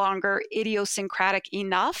is no longer idiosyncratic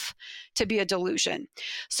enough to be a delusion.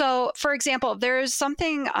 So, for example, there's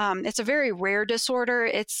something, it's a very rare disorder.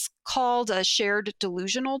 It's called a shared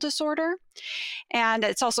delusional disorder. And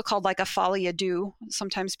it's also called like a folie à deux.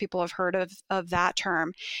 Sometimes people have heard of that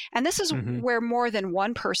term. And this is where more than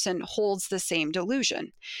one person holds the same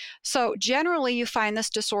delusion. So generally you find this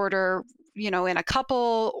disorder, in a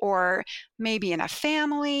couple or maybe in a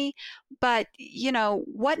family. But,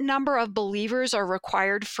 what number of believers are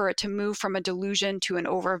required for it to move from a delusion to an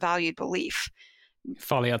overvalued belief?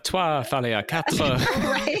 Folie à trois, folie à quatre.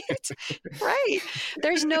 Right.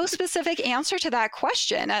 There's no specific answer to that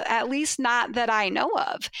question, at least not that I know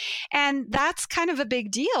of. And that's kind of a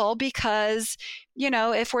big deal because,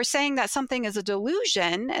 if we're saying that something is a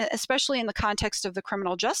delusion, especially in the context of the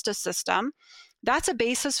criminal justice system, that's a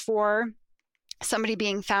basis for somebody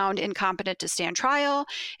being found incompetent to stand trial.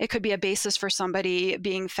 It could be a basis for somebody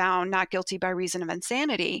being found not guilty by reason of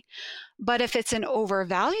insanity. But if it's an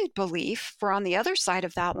overvalued belief, we're on the other side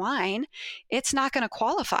of that line, it's not going to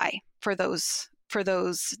qualify for those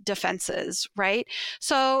defenses, right?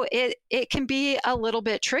 So it can be a little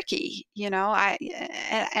bit tricky, and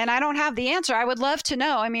I don't have the answer. I would love to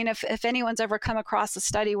know. I mean, if anyone's ever come across a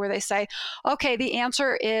study where they say, okay, the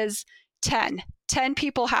answer is 10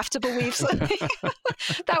 people have to believe something,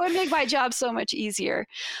 that would make my job so much easier.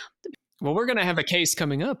 Well, we're going to have a case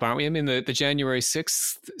coming up, aren't we? I mean, the January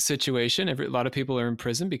 6th situation, a lot of people are in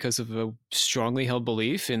prison because of a strongly held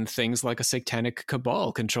belief in things like a satanic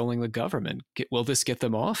cabal controlling the government. Will this get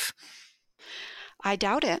them off? I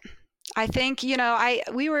doubt it. I think,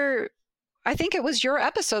 I think it was your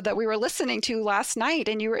episode that we were listening to last night,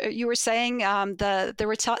 and you were saying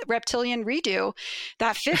the reptilian redo,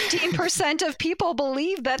 that 15% of people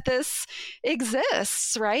believe that this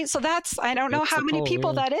exists, right? So I don't know how many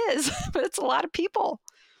people that is, but it's a lot of people.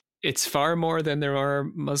 It's far more than there are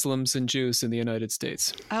Muslims and Jews in the United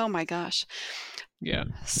States. Oh my gosh. Yeah.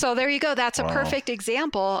 So there you go. That's a perfect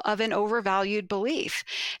example of an overvalued belief.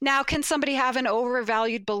 Now, can somebody have an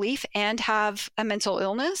overvalued belief and have a mental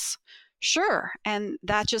illness? Sure. And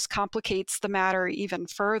that just complicates the matter even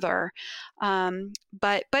further.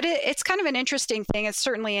 But it's kind of an interesting thing. It's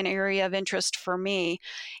certainly an area of interest for me.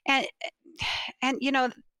 And I'm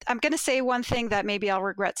going to say one thing that maybe I'll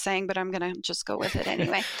regret saying, but I'm going to just go with it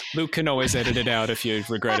anyway. Luke can always edit it out if you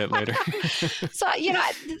regret it later. So,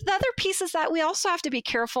 the other piece is that we also have to be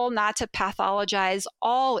careful not to pathologize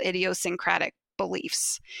all idiosyncratic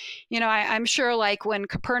beliefs. I'm sure like when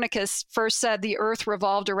Copernicus first said the earth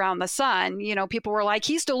revolved around the sun, people were like,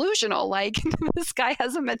 he's delusional. Like this guy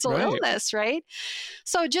has a mental illness, right?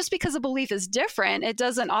 So just because a belief is different, it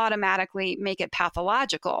doesn't automatically make it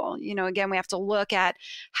pathological. Again, we have to look at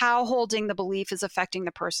how holding the belief is affecting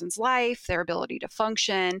the person's life, their ability to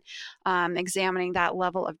function, examining that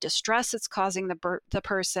level of distress it's causing the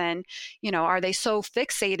person. Are they so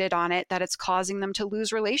fixated on it that it's causing them to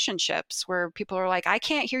lose relationships where people are like, I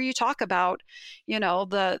can't hear you talk about,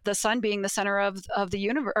 the sun being the center of the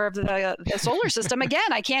universe or of the solar system.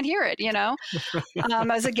 Again, I can't hear it,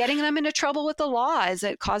 Is it getting them into trouble with the law? Is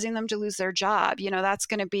it causing them to lose their job? That's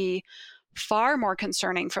going to be far more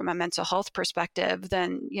concerning from a mental health perspective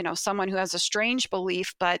than, someone who has a strange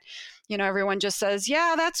belief, but, everyone just says,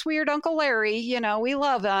 yeah, that's weird Uncle Larry, we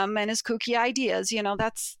love him and his kooky ideas,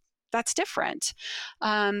 that's different.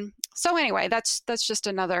 So anyway, that's just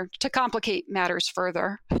another to complicate matters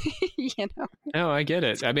further. No, I get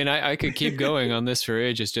it. I mean, I could keep going on this for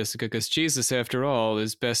ages, Jessica, because Jesus, after all,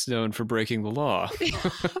 is best known for breaking the law.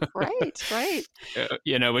 Right.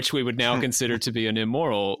 Which we would now consider to be an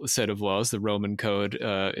immoral set of laws, the Roman Code.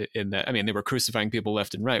 In that, I mean, they were crucifying people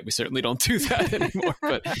left and right. We certainly don't do that anymore.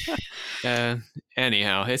 But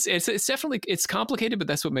anyhow, it's definitely complicated, but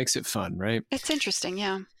that's what makes it fun, right? It's interesting,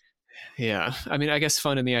 yeah. Yeah. I mean, I guess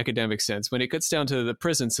fun in the academic sense. When it gets down to the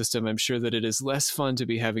prison system, I'm sure that it is less fun to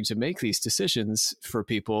be having to make these decisions for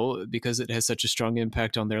people because it has such a strong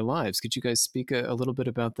impact on their lives. Could you guys speak a little bit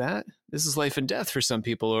about that? This is life and death for some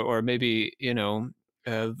people, or maybe,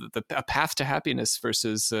 a path to happiness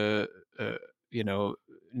versus,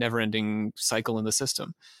 never-ending cycle in the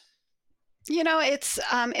system. It's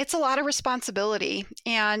a lot of responsibility.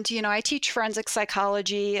 And, I teach forensic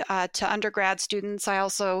psychology to undergrad students. I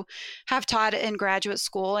also have taught in graduate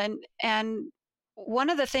school. And one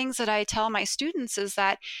of the things that I tell my students is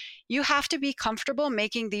that you have to be comfortable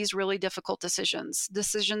making these really difficult decisions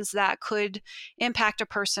that could impact a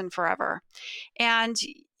person forever. And,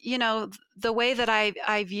 the way that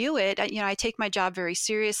I view it, I take my job very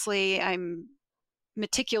seriously. I'm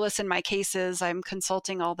meticulous in my cases. I'm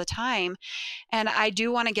consulting all the time, and I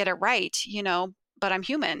do want to get it right, but I'm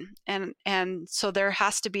human. And so there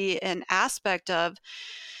has to be an aspect of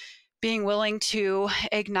being willing to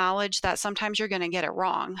acknowledge that sometimes you're going to get it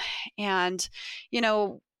wrong. And,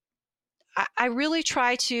 I really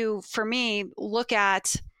try to, for me, look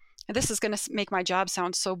at, this is going to make my job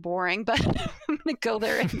sound so boring, but I'm going to go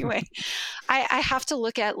there anyway. I have to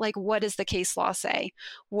look at, like, what does the case law say?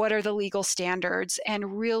 What are the legal standards?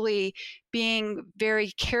 And really being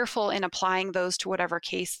very careful in applying those to whatever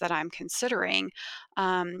case that I'm considering.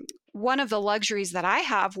 One of the luxuries that I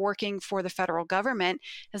have working for the federal government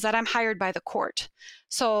is that I'm hired by the court.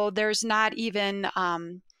 So there's not even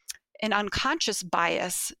an unconscious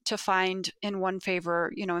bias to find in one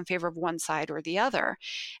favor, in favor of one side or the other.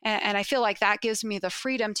 And I feel like that gives me the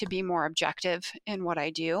freedom to be more objective in what I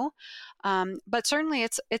do. But certainly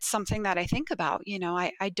it's something that I think about.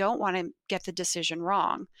 I don't want to get the decision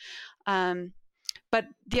wrong. But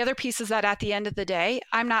the other piece is that at the end of the day,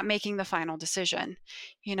 I'm not making the final decision.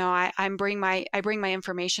 I bring my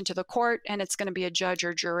information to the court, and it's going to be a judge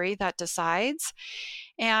or jury that decides.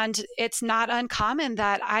 And it's not uncommon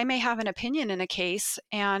that I may have an opinion in a case,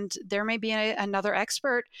 and there may be another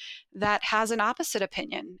expert that has an opposite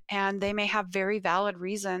opinion, and they may have very valid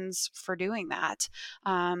reasons for doing that.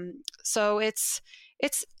 So it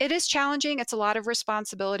is challenging. It's a lot of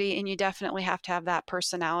responsibility, and you definitely have to have that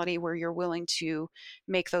personality where you're willing to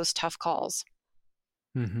make those tough calls.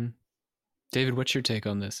 Mm-hmm. David, what's your take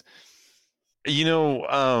on this?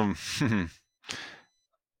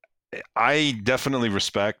 I definitely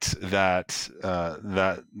respect that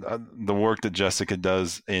the work that Jessica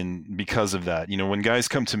does because of that. When guys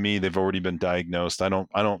come to me, they've already been diagnosed.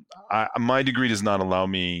 My degree does not allow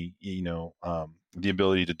me, the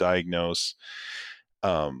ability to diagnose,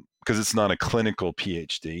 because it's not a clinical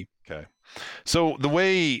PhD. Okay. So the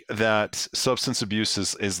way that substance abuse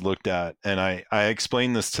is looked at, and I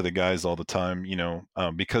explain this to the guys all the time,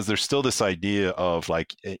 because there's still this idea of,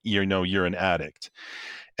 like, you're an addict.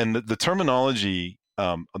 And the terminology,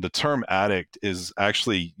 the term addict is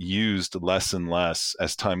actually used less and less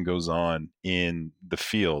as time goes on in the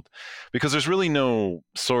field, because there's really no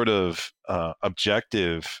sort of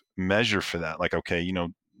objective measure for that. Like, okay,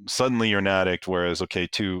 suddenly you're an addict, whereas, okay,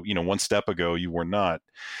 one step ago you were not.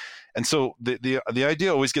 And so the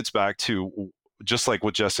idea always gets back to, just like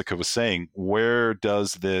what Jessica was saying, where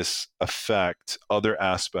does this affect other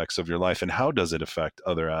aspects of your life, and how does it affect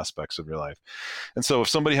other aspects of your life? And so if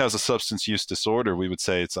somebody has a substance use disorder, we would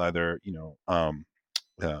say it's either,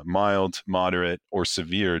 mild, moderate, or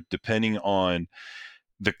severe, depending on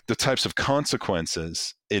the types of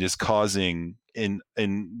consequences it is causing in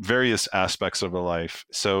various aspects of their life.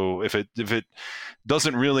 So if it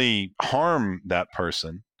doesn't really harm that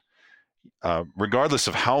person, regardless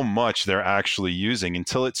of how much they're actually using,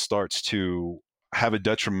 until it starts to have a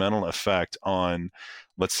detrimental effect on,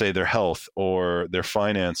 let's say, their health or their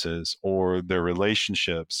finances or their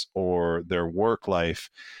relationships or their work life,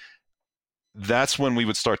 that's when we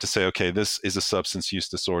would start to say, okay, this is a substance use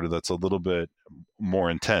disorder that's a little bit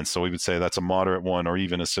more intense. So we would say that's a moderate one, or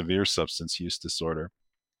even a severe substance use disorder.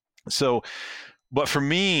 So, but for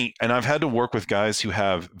me, and I've had to work with guys who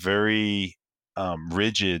have very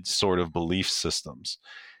rigid sort of belief systems.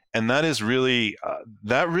 And that is really,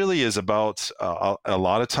 is about a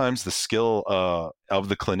lot of times the skill of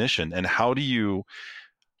the clinician, and how do you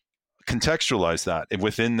contextualize that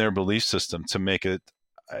within their belief system to make it,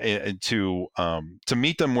 to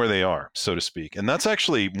meet them where they are, so to speak. And that's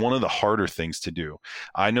actually one of the harder things to do.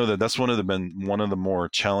 I know that's been one of the more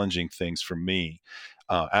challenging things for me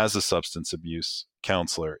as a substance abuse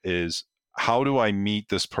counselor, is how do I meet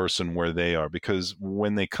this person where they are? Because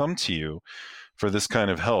when they come to you for this kind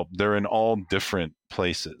of help, they're in all different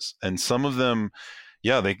places. And some of them,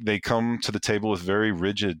 they come to the table with very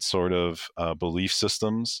rigid sort of belief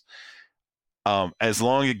systems. As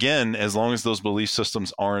long as those belief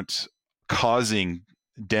systems aren't causing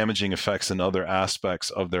damaging effects in other aspects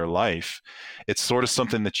of their life, it's sort of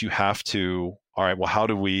something that you have to, all right,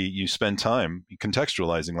 well, you spend time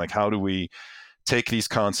contextualizing, like, how do we take these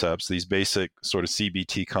concepts, these basic sort of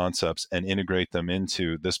CBT concepts, and integrate them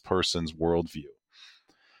into this person's worldview.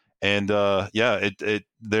 And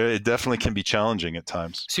it definitely can be challenging at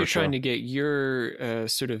times. So you're trying to get your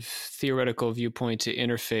sort of theoretical viewpoint to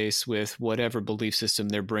interface with whatever belief system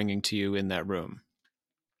they're bringing to you in that room.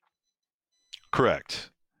 Correct.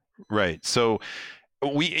 Right. So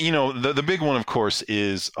we, the big one, of course,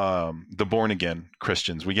 is the born again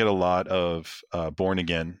Christians. We get a lot of born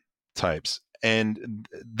again types. and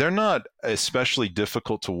they're not especially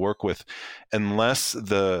difficult to work with unless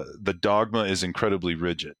the dogma is incredibly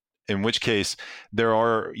rigid. In which case, there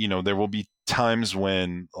will be times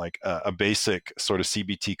when like a basic sort of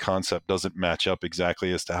CBT concept doesn't match up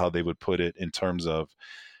exactly as to how they would put it in terms of,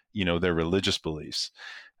 their religious beliefs.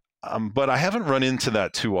 But I haven't run into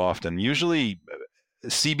that too often. Usually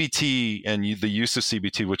CBT and the use of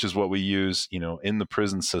CBT, which is what we use, in the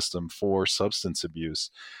prison system for substance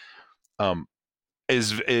abuse,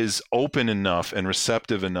 is open enough and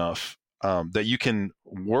receptive enough that you can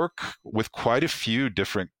work with quite a few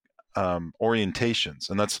different orientations.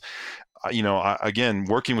 And that's, again,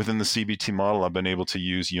 working within the CBT model, I've been able to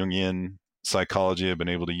use Jungian psychology. I've been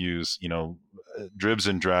able to use, dribs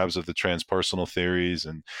and drabs of the transpersonal theories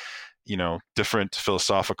and, different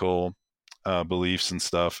philosophical beliefs and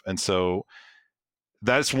stuff. And so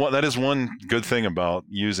that is one good thing about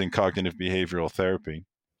using cognitive behavioral therapy.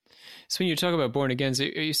 So when you talk about born agains, are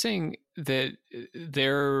you saying that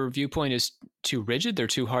their viewpoint is too rigid? They're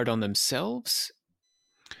too hard on themselves?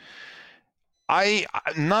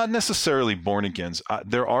 Not necessarily born agains.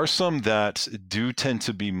 There are some that do tend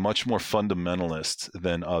to be much more fundamentalist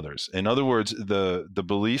than others. In other words, the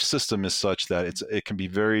belief system is such that it can be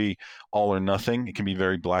very all or nothing. It can be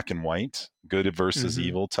very black and white, good versus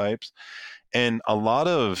evil types. And a lot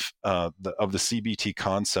of the CBT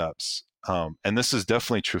concepts, and this is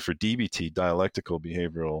definitely true for DBT, dialectical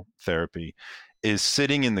behavioral therapy, is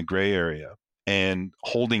sitting in the gray area and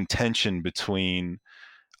holding tension between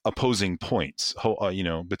opposing points,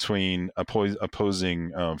 between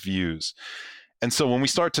opposing views. And so when we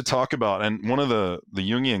start to talk about, and one of the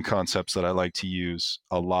Jungian concepts that I like to use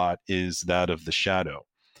a lot is that of the shadow.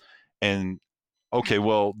 And okay,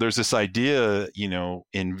 well, there's this idea,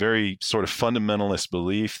 in very sort of fundamentalist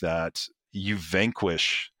belief that you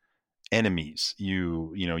vanquish enemies,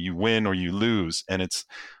 you win or you lose. And it's,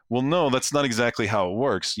 well, no, that's not exactly how it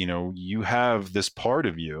works. You have this part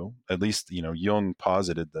of you, at least, Jung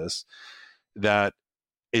posited this, that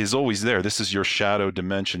is always there. This is your shadow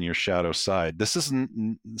dimension, your shadow side. This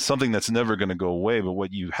isn't something that's never going to go away, but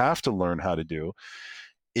what you have to learn how to do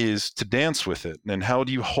is to dance with it. And how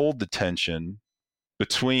do you hold the tension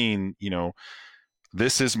between,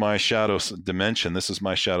 this is my shadow dimension, this is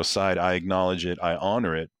my shadow side, I acknowledge it, I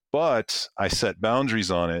honor it, but I set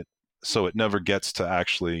boundaries on it so it never gets to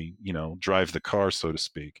actually, drive the car, so to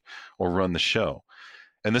speak, or run the show.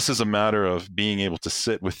 And this is a matter of being able to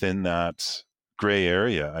sit within that gray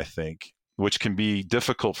area, I think, which can be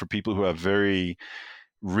difficult for people who have very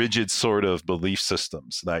rigid sort of belief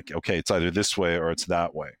systems. Like, okay, it's either this way or it's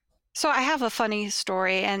that way. So I have a funny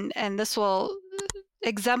story, and this will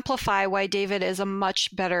exemplify why David is a much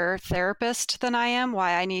better therapist than I am,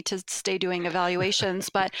 why I need to stay doing evaluations.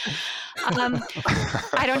 But I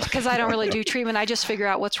don't really do treatment. I just figure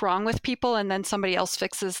out what's wrong with people and then somebody else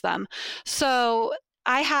fixes them. So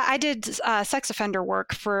I did sex offender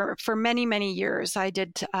work for many, many years. I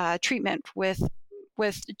did treatment with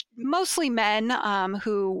mostly men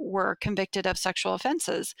who were convicted of sexual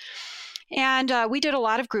offenses. And we did a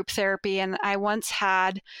lot of group therapy. And I once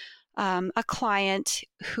had a client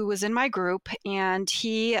who was in my group, and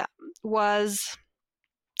he was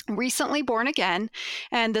recently born again.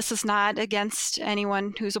 And this is not against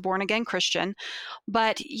anyone who's a born again Christian,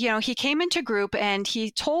 but he came into group and he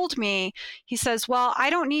told me, he says, well, I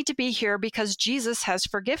don't need to be here because Jesus has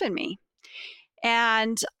forgiven me.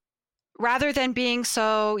 And rather than being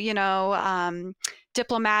so,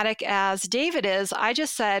 diplomatic as David is, I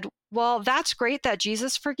just said, well, that's great that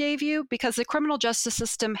Jesus forgave you, because the criminal justice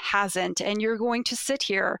system hasn't. And you're going to sit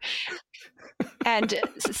here and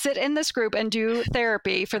sit in this group and do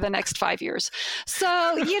therapy for the next 5 years.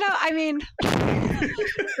 So,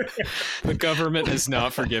 the government has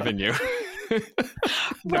not forgiven you.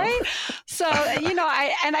 Right? So,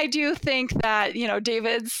 I do think that,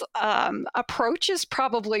 David's approach is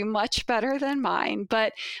probably much better than mine.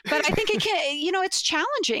 But I think it can, it's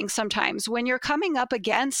challenging sometimes when you're coming up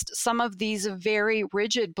against some of these very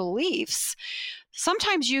rigid beliefs.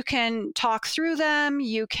 Sometimes you can talk through them.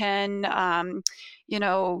 You can,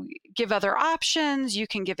 give other options. You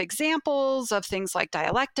can give examples of things like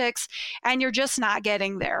dialectics, and you're just not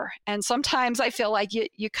getting there. And sometimes I feel like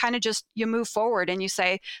you kind of you move forward and you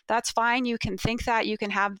say, that's fine. You can think that, you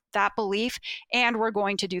can have that belief, and we're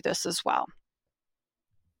going to do this as well.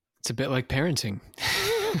 It's a bit like parenting.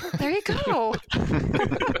 There you go.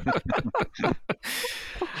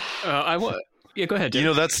 Go ahead,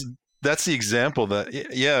 Jim. That's the example I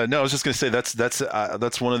was just going to say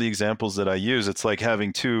that's one of the examples that I use. It's like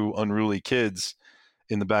having two unruly kids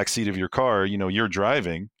in the back seat of your car. You're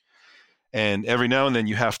driving, And every now and then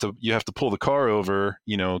you have to pull the car over,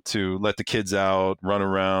 to let the kids out, run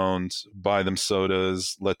around, buy them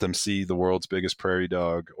sodas, let them see the world's biggest prairie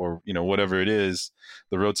dog, or whatever it is,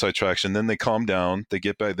 the roadside attraction. Then they calm down, they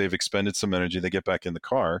get back, they've expended some energy, they get back in the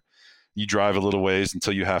car. You drive a little ways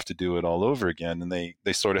until you have to do it all over again, and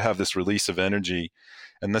they sort of have this release of energy,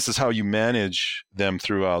 and this is how you manage them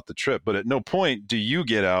throughout the trip. But at no point do you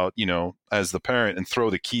get out, as the parent, and throw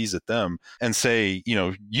the keys at them and say,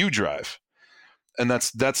 you drive. And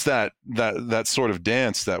that's that sort of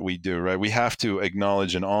dance that we do, right? We have to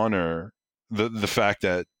acknowledge and honor the fact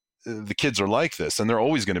that the kids are like this, and they're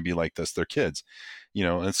always going to be like this. They're kids,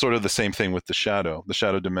 and it's sort of the same thing with the shadow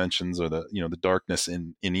dimensions, or the darkness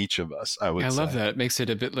in each of us. I love that. It makes it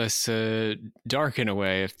a bit less dark in a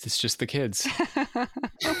way if it's just the kids.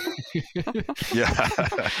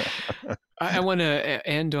 Yeah. I want to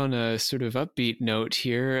end on a sort of upbeat note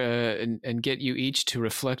here, and get you each to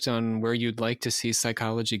reflect on where you'd like to see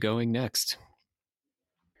psychology going next.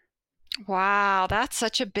 Wow, that's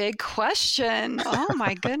such a big question. Oh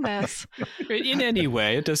my goodness. In any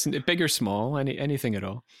way, it doesn't, big or small, anything at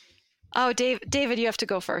all. Oh, David, you have to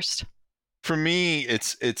go first. For me,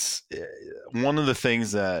 it's one of the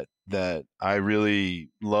things that I really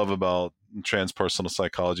love about transpersonal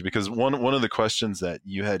psychology, because one of the questions that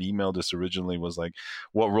you had emailed us originally was like,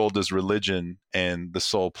 what role does religion and the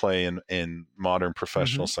soul play in modern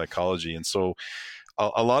professional psychology? And so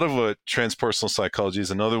a lot of what transpersonal psychology is,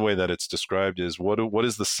 another way that it's described is what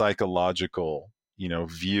is the psychological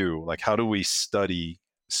view, like how do we study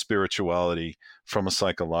spirituality from a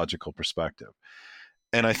psychological perspective?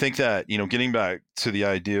 And I think that getting back to the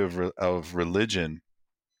idea of religion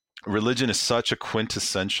is such a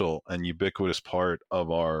quintessential and ubiquitous part of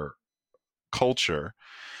our culture,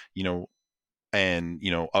 and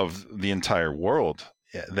of the entire world,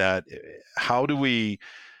 that how do we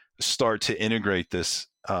start to integrate this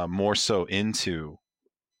more so into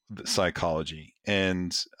the psychology?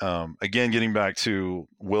 And again, getting back to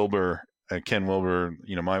Wilber, Ken Wilber,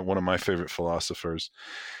 one of my favorite philosophers,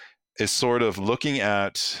 is sort of looking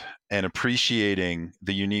at and appreciating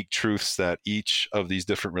the unique truths that each of these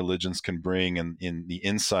different religions can bring, and in the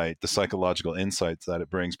insight, the psychological insights that it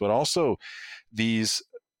brings, but also these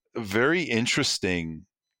very interesting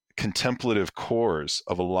contemplative cores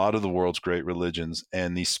of a lot of the world's great religions,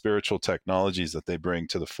 and these spiritual technologies that they bring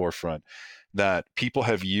to the forefront that people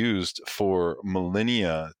have used for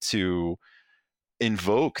millennia to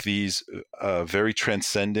invoke these very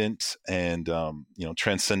transcendent and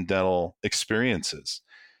transcendental experiences.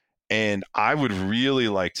 And I would really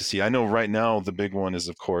like to see, I know right now the big one is,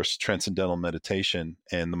 of course, transcendental meditation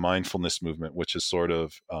and the mindfulness movement, which has sort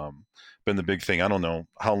of been the big thing. I don't know,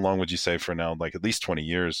 how long would you say for now? Like at least 20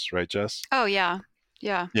 years, right, Jess? Oh, yeah.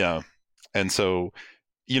 Yeah. Yeah. And so,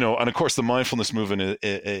 and of course the mindfulness movement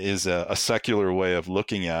is a secular way of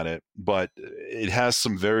looking at it, but it has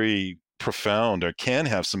some very profound, or can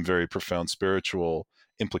have some very profound spiritual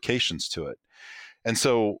implications to it. And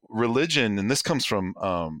so religion, and this comes from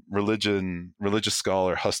religious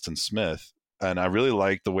scholar Huston Smith, and I really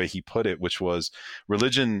like the way he put it, which was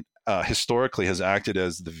religion historically has acted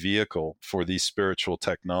as the vehicle for these spiritual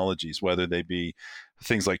technologies, whether they be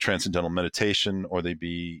things like transcendental meditation, or they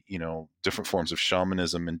be, different forms of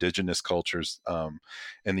shamanism, indigenous cultures,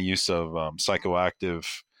 and the use of psychoactive,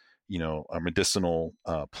 medicinal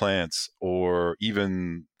plants, or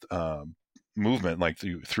even movement like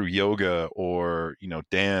through yoga, or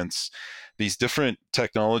dance, these different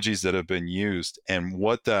technologies that have been used, and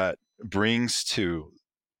what that brings to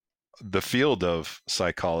the field of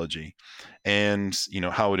psychology, and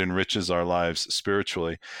how it enriches our lives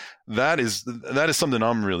spiritually. That is something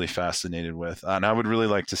I'm really fascinated with, and I would really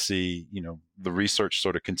like to see the research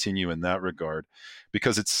sort of continue in that regard,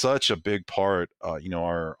 because it's such a big part,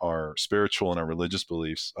 our spiritual and our religious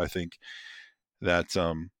beliefs. I think that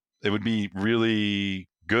it would be really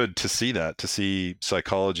good to see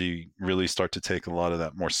psychology really start to take a lot of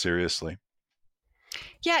that more seriously.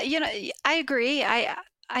 Yeah, I agree.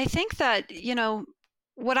 I think that,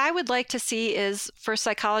 what I would like to see is for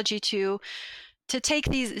psychology to take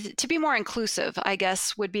these, to be more inclusive, I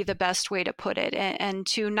guess would be the best way to put it, and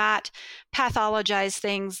to not pathologize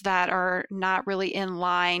things that are not really in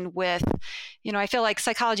line with, I feel like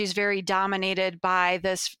psychology is very dominated by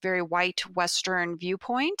this very white Western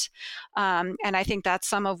viewpoint. And I think that's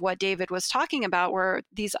some of what David was talking about, where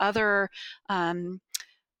these other,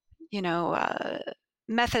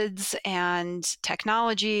 methods and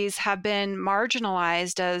technologies have been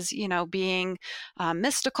marginalized as, being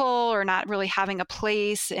mystical, or not really having a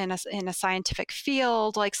place in a scientific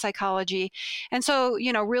field like psychology. And so,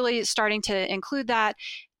 really starting to include that,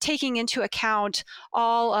 taking into account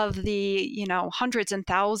all of the, hundreds and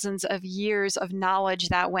thousands of years of knowledge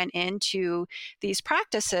that went into these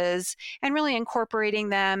practices and really incorporating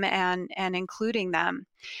them and including them.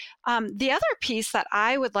 The other piece that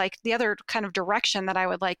the other kind of direction that I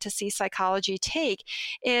would like to see psychology take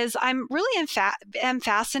is I'm really am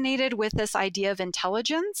fascinated with this idea of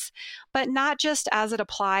intelligence, but not just as it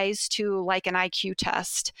applies to like an IQ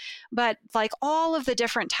test, but like all of the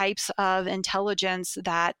different types of intelligence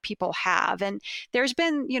that people have. And there's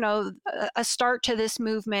been, a start to this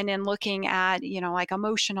movement in looking at, like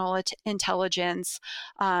emotional intelligence,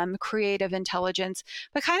 creative intelligence,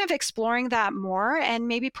 but kind of exploring that more and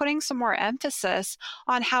maybe putting some more emphasis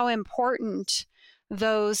on how important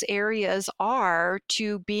those areas are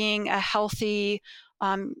to being a healthy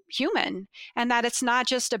human, and that it's not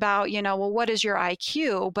just about, what is your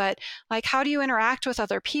IQ, but like, how do you interact with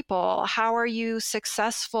other people? How are you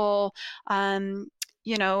successful, in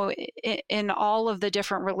all of the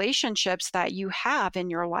different relationships that you have in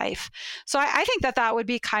your life? So I think that would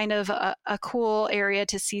be kind of a cool area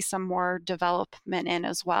to see some more development in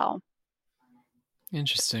as well.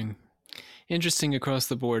 Interesting across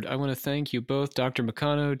the board. I want to thank you both, Dr.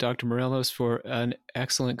 Meccano, Dr. Morelos, for an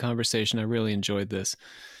excellent conversation. I really enjoyed this.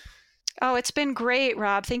 Oh, it's been great,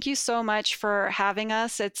 Rob. Thank you so much for having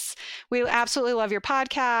us. We absolutely love your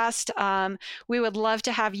podcast. We would love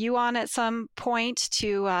to have you on at some point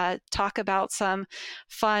to talk about some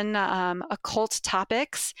fun occult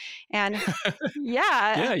topics. And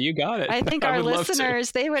yeah, you got it. I think our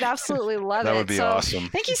listeners, they would absolutely love it. That would be awesome.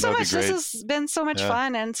 Thank you so much. This has been so much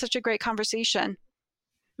fun and such a great conversation.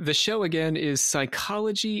 The show again is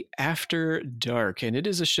Psychology After Dark, and it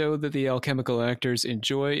is a show that the Alchemical Actors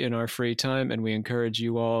enjoy in our free time, and we encourage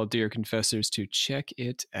you all, dear confessors, to check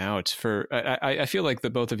it out. I feel like the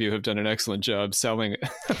both of you have done an excellent job selling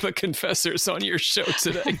the confessors on your show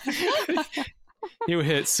today. You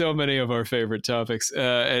hit so many of our favorite topics,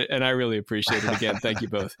 and I really appreciate it. Again, thank you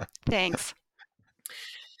both. Thanks.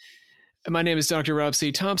 My name is Dr. Rob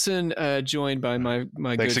C. Thompson, joined by my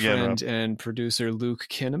good friend and producer, Luke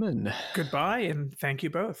Kinnaman. Goodbye, and thank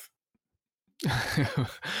you both.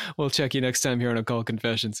 We'll check you next time here on Occult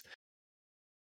Confessions.